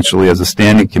essentially as a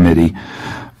standing committee,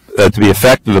 to be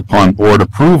effective upon board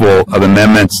approval of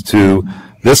amendments to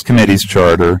this committee's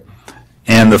charter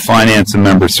and the Finance and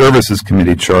Member Services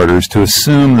Committee charters to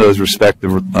assume those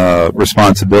respective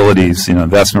responsibilities,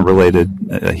 investment related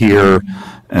here,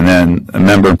 and then a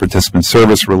member and participant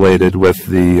service related with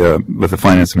the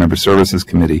Finance and Member Services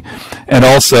Committee, and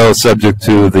also subject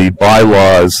to the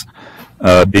bylaws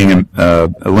being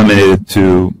eliminated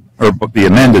to, or be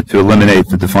amended to eliminate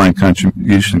the Defined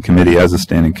Contribution Committee as a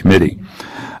standing committee.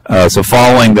 So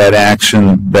following that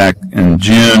action back in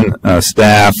June,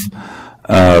 staff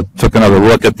took another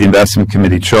look at the Investment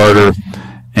Committee Charter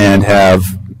and have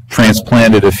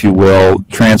transplanted, if you will,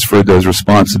 transferred those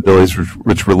responsibilities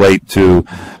which relate to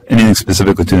anything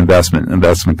specifically to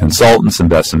investment consultants,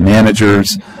 investment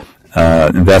managers,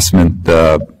 investment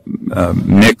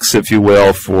mix, if you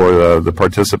will, for the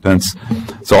participants.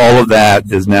 So all of that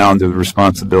is now under the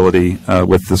responsibility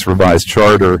with this revised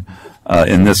charter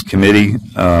in this committee.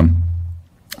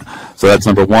 So that's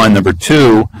number one. Number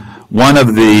two, one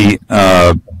of the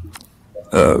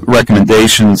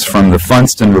recommendations from the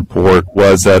Funston report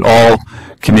was that all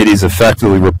committees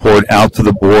effectively report out to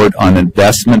the board on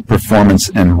investment performance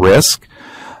and risk.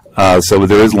 So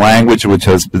there is language which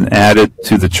has been added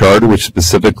to the charter which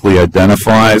specifically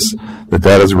identifies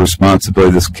that is a responsibility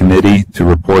of this committee to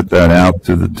report that out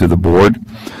to the board.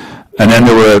 And then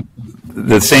there were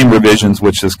the same revisions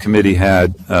which this committee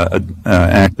had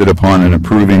acted upon and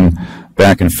approving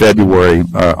back in February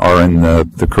are in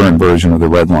the current version of the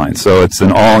red line. So it's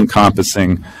an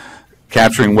all-encompassing,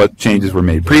 capturing what changes were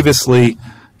made previously,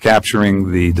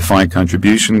 capturing the Defined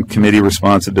Contribution Committee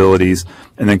responsibilities,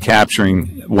 and then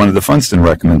capturing one of the Funston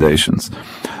recommendations.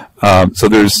 So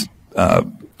there's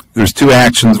two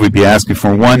actions we'd be asking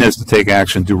for. One is to take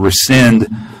action to rescind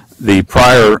the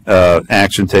prior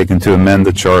action taken to amend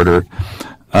the charter,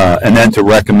 and then to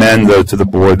recommend, though, to the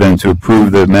board then to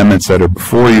approve the amendments that are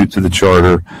before you to the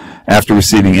charter after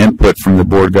receiving input from the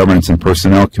Board Governance and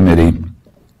Personnel Committee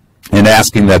and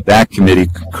asking that committee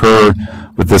concur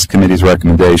with this committee's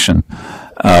recommendation.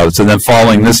 So then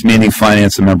following this meeting,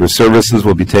 Finance and Member Services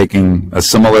will be taking a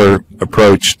similar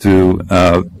approach to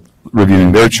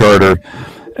reviewing their charter.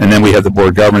 And then we have the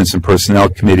Board Governance and Personnel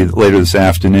Committee later this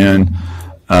afternoon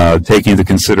taking into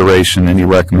consideration any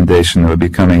recommendation that would be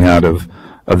coming out of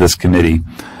this committee.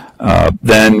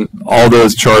 Then all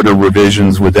those charter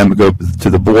revisions would then go to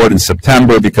the board in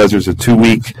September because there's a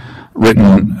 2-week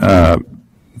written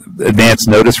advance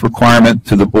notice requirement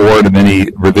to the board of any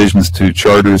revisions to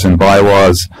charters and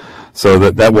bylaws, so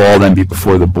that will all then be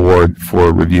before the board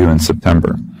for review in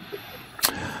September.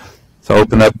 So I'll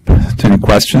open up to any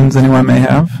questions anyone may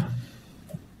have.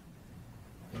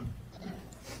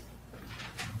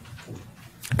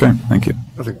 Okay, thank you.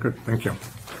 Okay, good, thank you.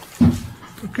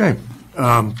 Okay,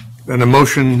 then a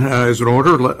motion is in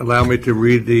order. Allow me to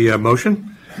read the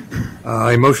motion.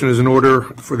 A motion is in order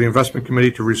for the Investment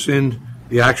Committee to rescind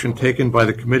the action taken by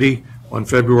the committee on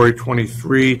February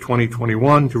 23,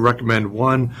 2021 to recommend,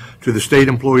 1, to the State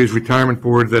Employees Retirement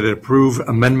Board that it approve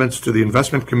amendments to the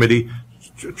Investment Committee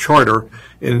charter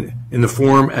in the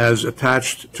form as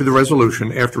attached to the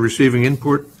resolution after receiving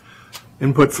input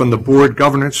from the Board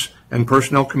Governance and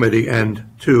Personnel Committee, and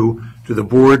 2, to the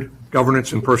Board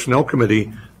Governance and Personnel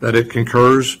Committee that it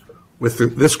concurs with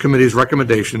this committee's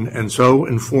recommendation and so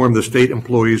inform the State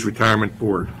Employees Retirement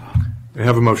Board. May I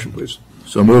have a motion, please?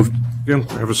 So moved. Jim,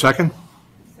 I have a second?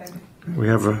 Second. We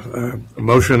have a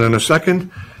motion and a second.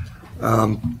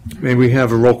 May we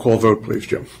have a roll call vote, please,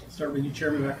 Jim? Start with you,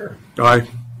 Chairman Becker. Aye.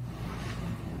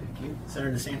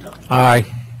 Senator DeSanto. Aye.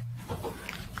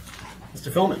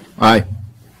 Mr. Philman. Aye.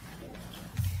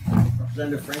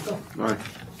 Representative Franco. Aye.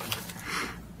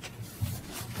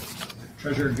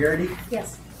 Treasurer Garrity.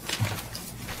 Yes.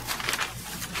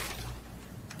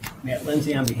 Matt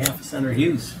Lindsay on behalf of Senator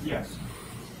Hughes. Yes.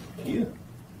 Thank you.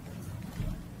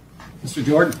 Mr.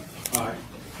 Jordan. Aye.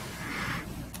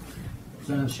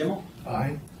 Representative Schimmel.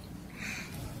 Aye.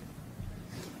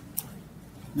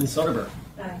 Ms. Soderberg.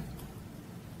 Aye.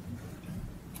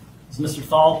 Has Mr.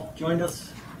 Thal joined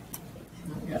us?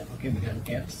 Not yet. Okay, we got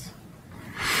gaps.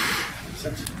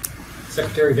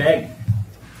 Secretary Vag.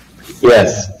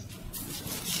 Yes.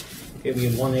 Okay, we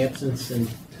have 1 absence and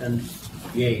 10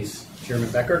 yeas.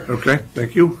 Chairman Becker. Okay,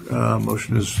 thank you.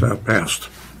 Motion is passed.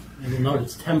 And you'll note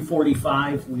it's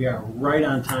 10:45. We are right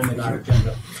on time with our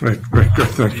agenda. Right, good,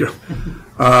 thank you.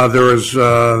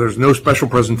 There's no special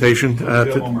presentation.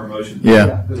 One more motion.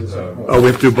 Yeah. Oh, we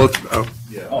have to do both? Oh,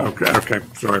 Yeah. okay,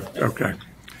 sorry, okay.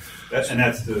 That's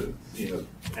the,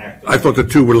 act. I thought the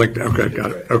two were linked. Okay,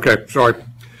 got it. Okay, sorry.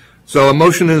 So a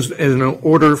motion is in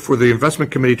order for the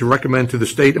Investment Committee to recommend to the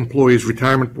State Employees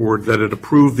Retirement Board that it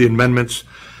approve the amendments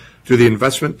to the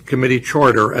Investment Committee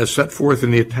charter as set forth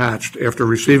in the attached after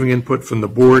receiving input from the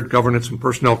Board Governance and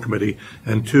Personnel Committee,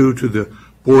 and 2, to the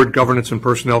Board Governance and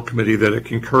Personnel Committee that it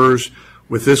concurs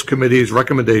with this committee's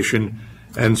recommendation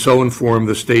and so inform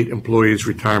the State Employees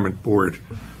Retirement Board.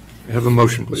 I have a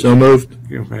motion, please. So moved.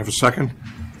 You may I have a second?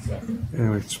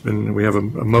 Second. We have a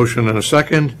motion and a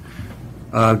second.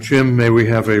 Jim, may we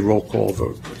have a roll call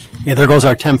vote, please? Yeah, there goes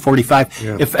our 10:45.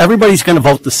 Yeah. If everybody's going to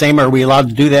vote the same, are we allowed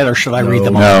to do that, or should I read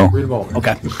them all? No. Read them all.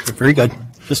 Okay, very good.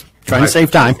 Just trying to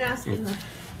save time.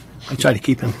 I try to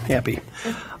keep him happy.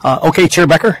 Okay, Chair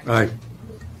Becker. Aye.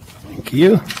 Thank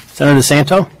you. Senator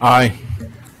DeSanto. Aye.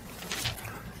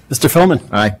 Mr. Philman.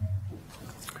 Aye.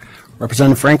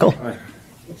 Representative Frankel. Aye.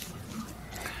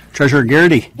 Treasurer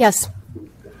Garrity. Yes.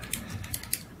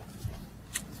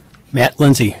 Matt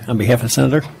Lindsay on behalf of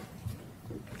Senator.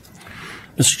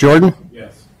 Mr. Jordan.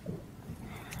 Yes.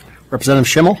 Representative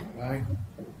Schimmel. Aye.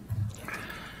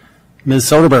 Ms.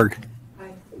 Soderberg.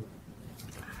 Aye.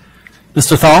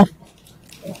 Mr. Thal.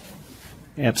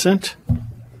 Absent.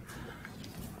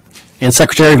 And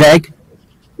Secretary Vag.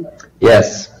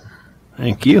 Yes.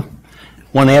 Thank you.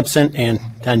 1 absent and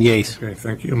 10 yeas. Okay,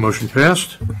 thank you. Motion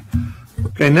passed.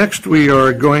 Okay, next we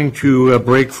are going to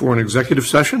break for an executive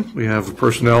session. We have a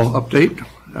personnel update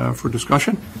for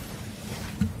discussion.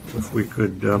 If we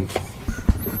could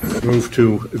move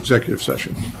to executive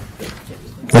session.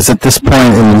 Yes, at this point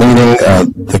in the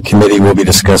meeting, the committee will be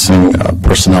discussing a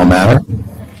personnel matter,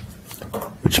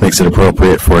 which makes it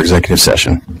appropriate for executive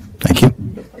session. Thank you.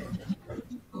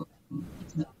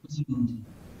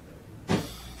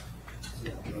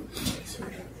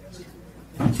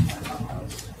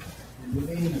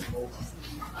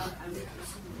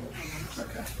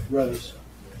 Rose,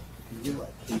 can you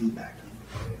let Katie back,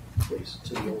 please,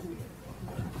 to the old meeting?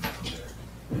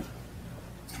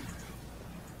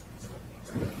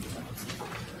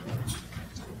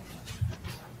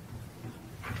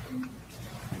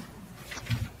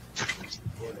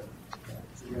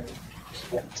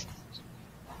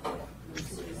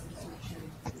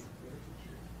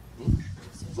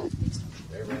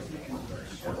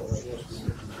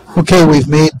 Okay, we've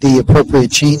made the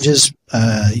appropriate changes.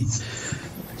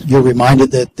 You're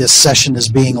reminded that this session is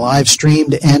being live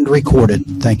streamed and recorded.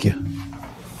 Thank you.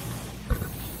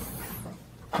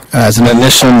 As an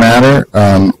initial matter,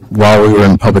 while we were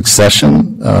in public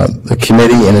session, the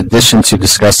committee, in addition to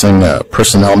discussing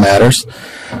personnel matters,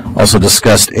 also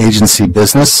discussed agency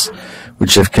business,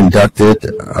 which if conducted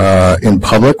in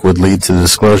public would lead to the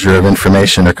disclosure of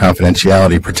information or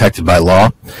confidentiality protected by law,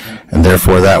 and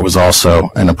therefore that was also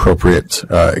an appropriate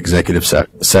executive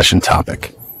session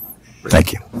topic.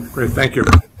 Thank you. Great, thank you.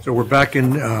 So we're back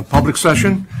in public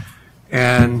session,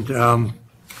 and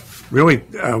really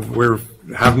we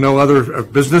have no other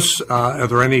business. Are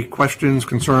there any questions,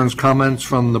 concerns, comments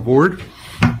from the board?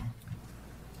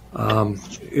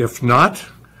 If not,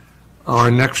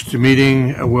 our next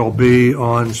meeting will be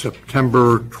on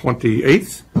September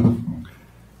 28th.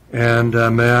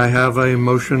 And may I have a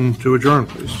motion to adjourn,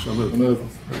 please? So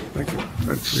moved. Thank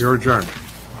you. You're adjourned.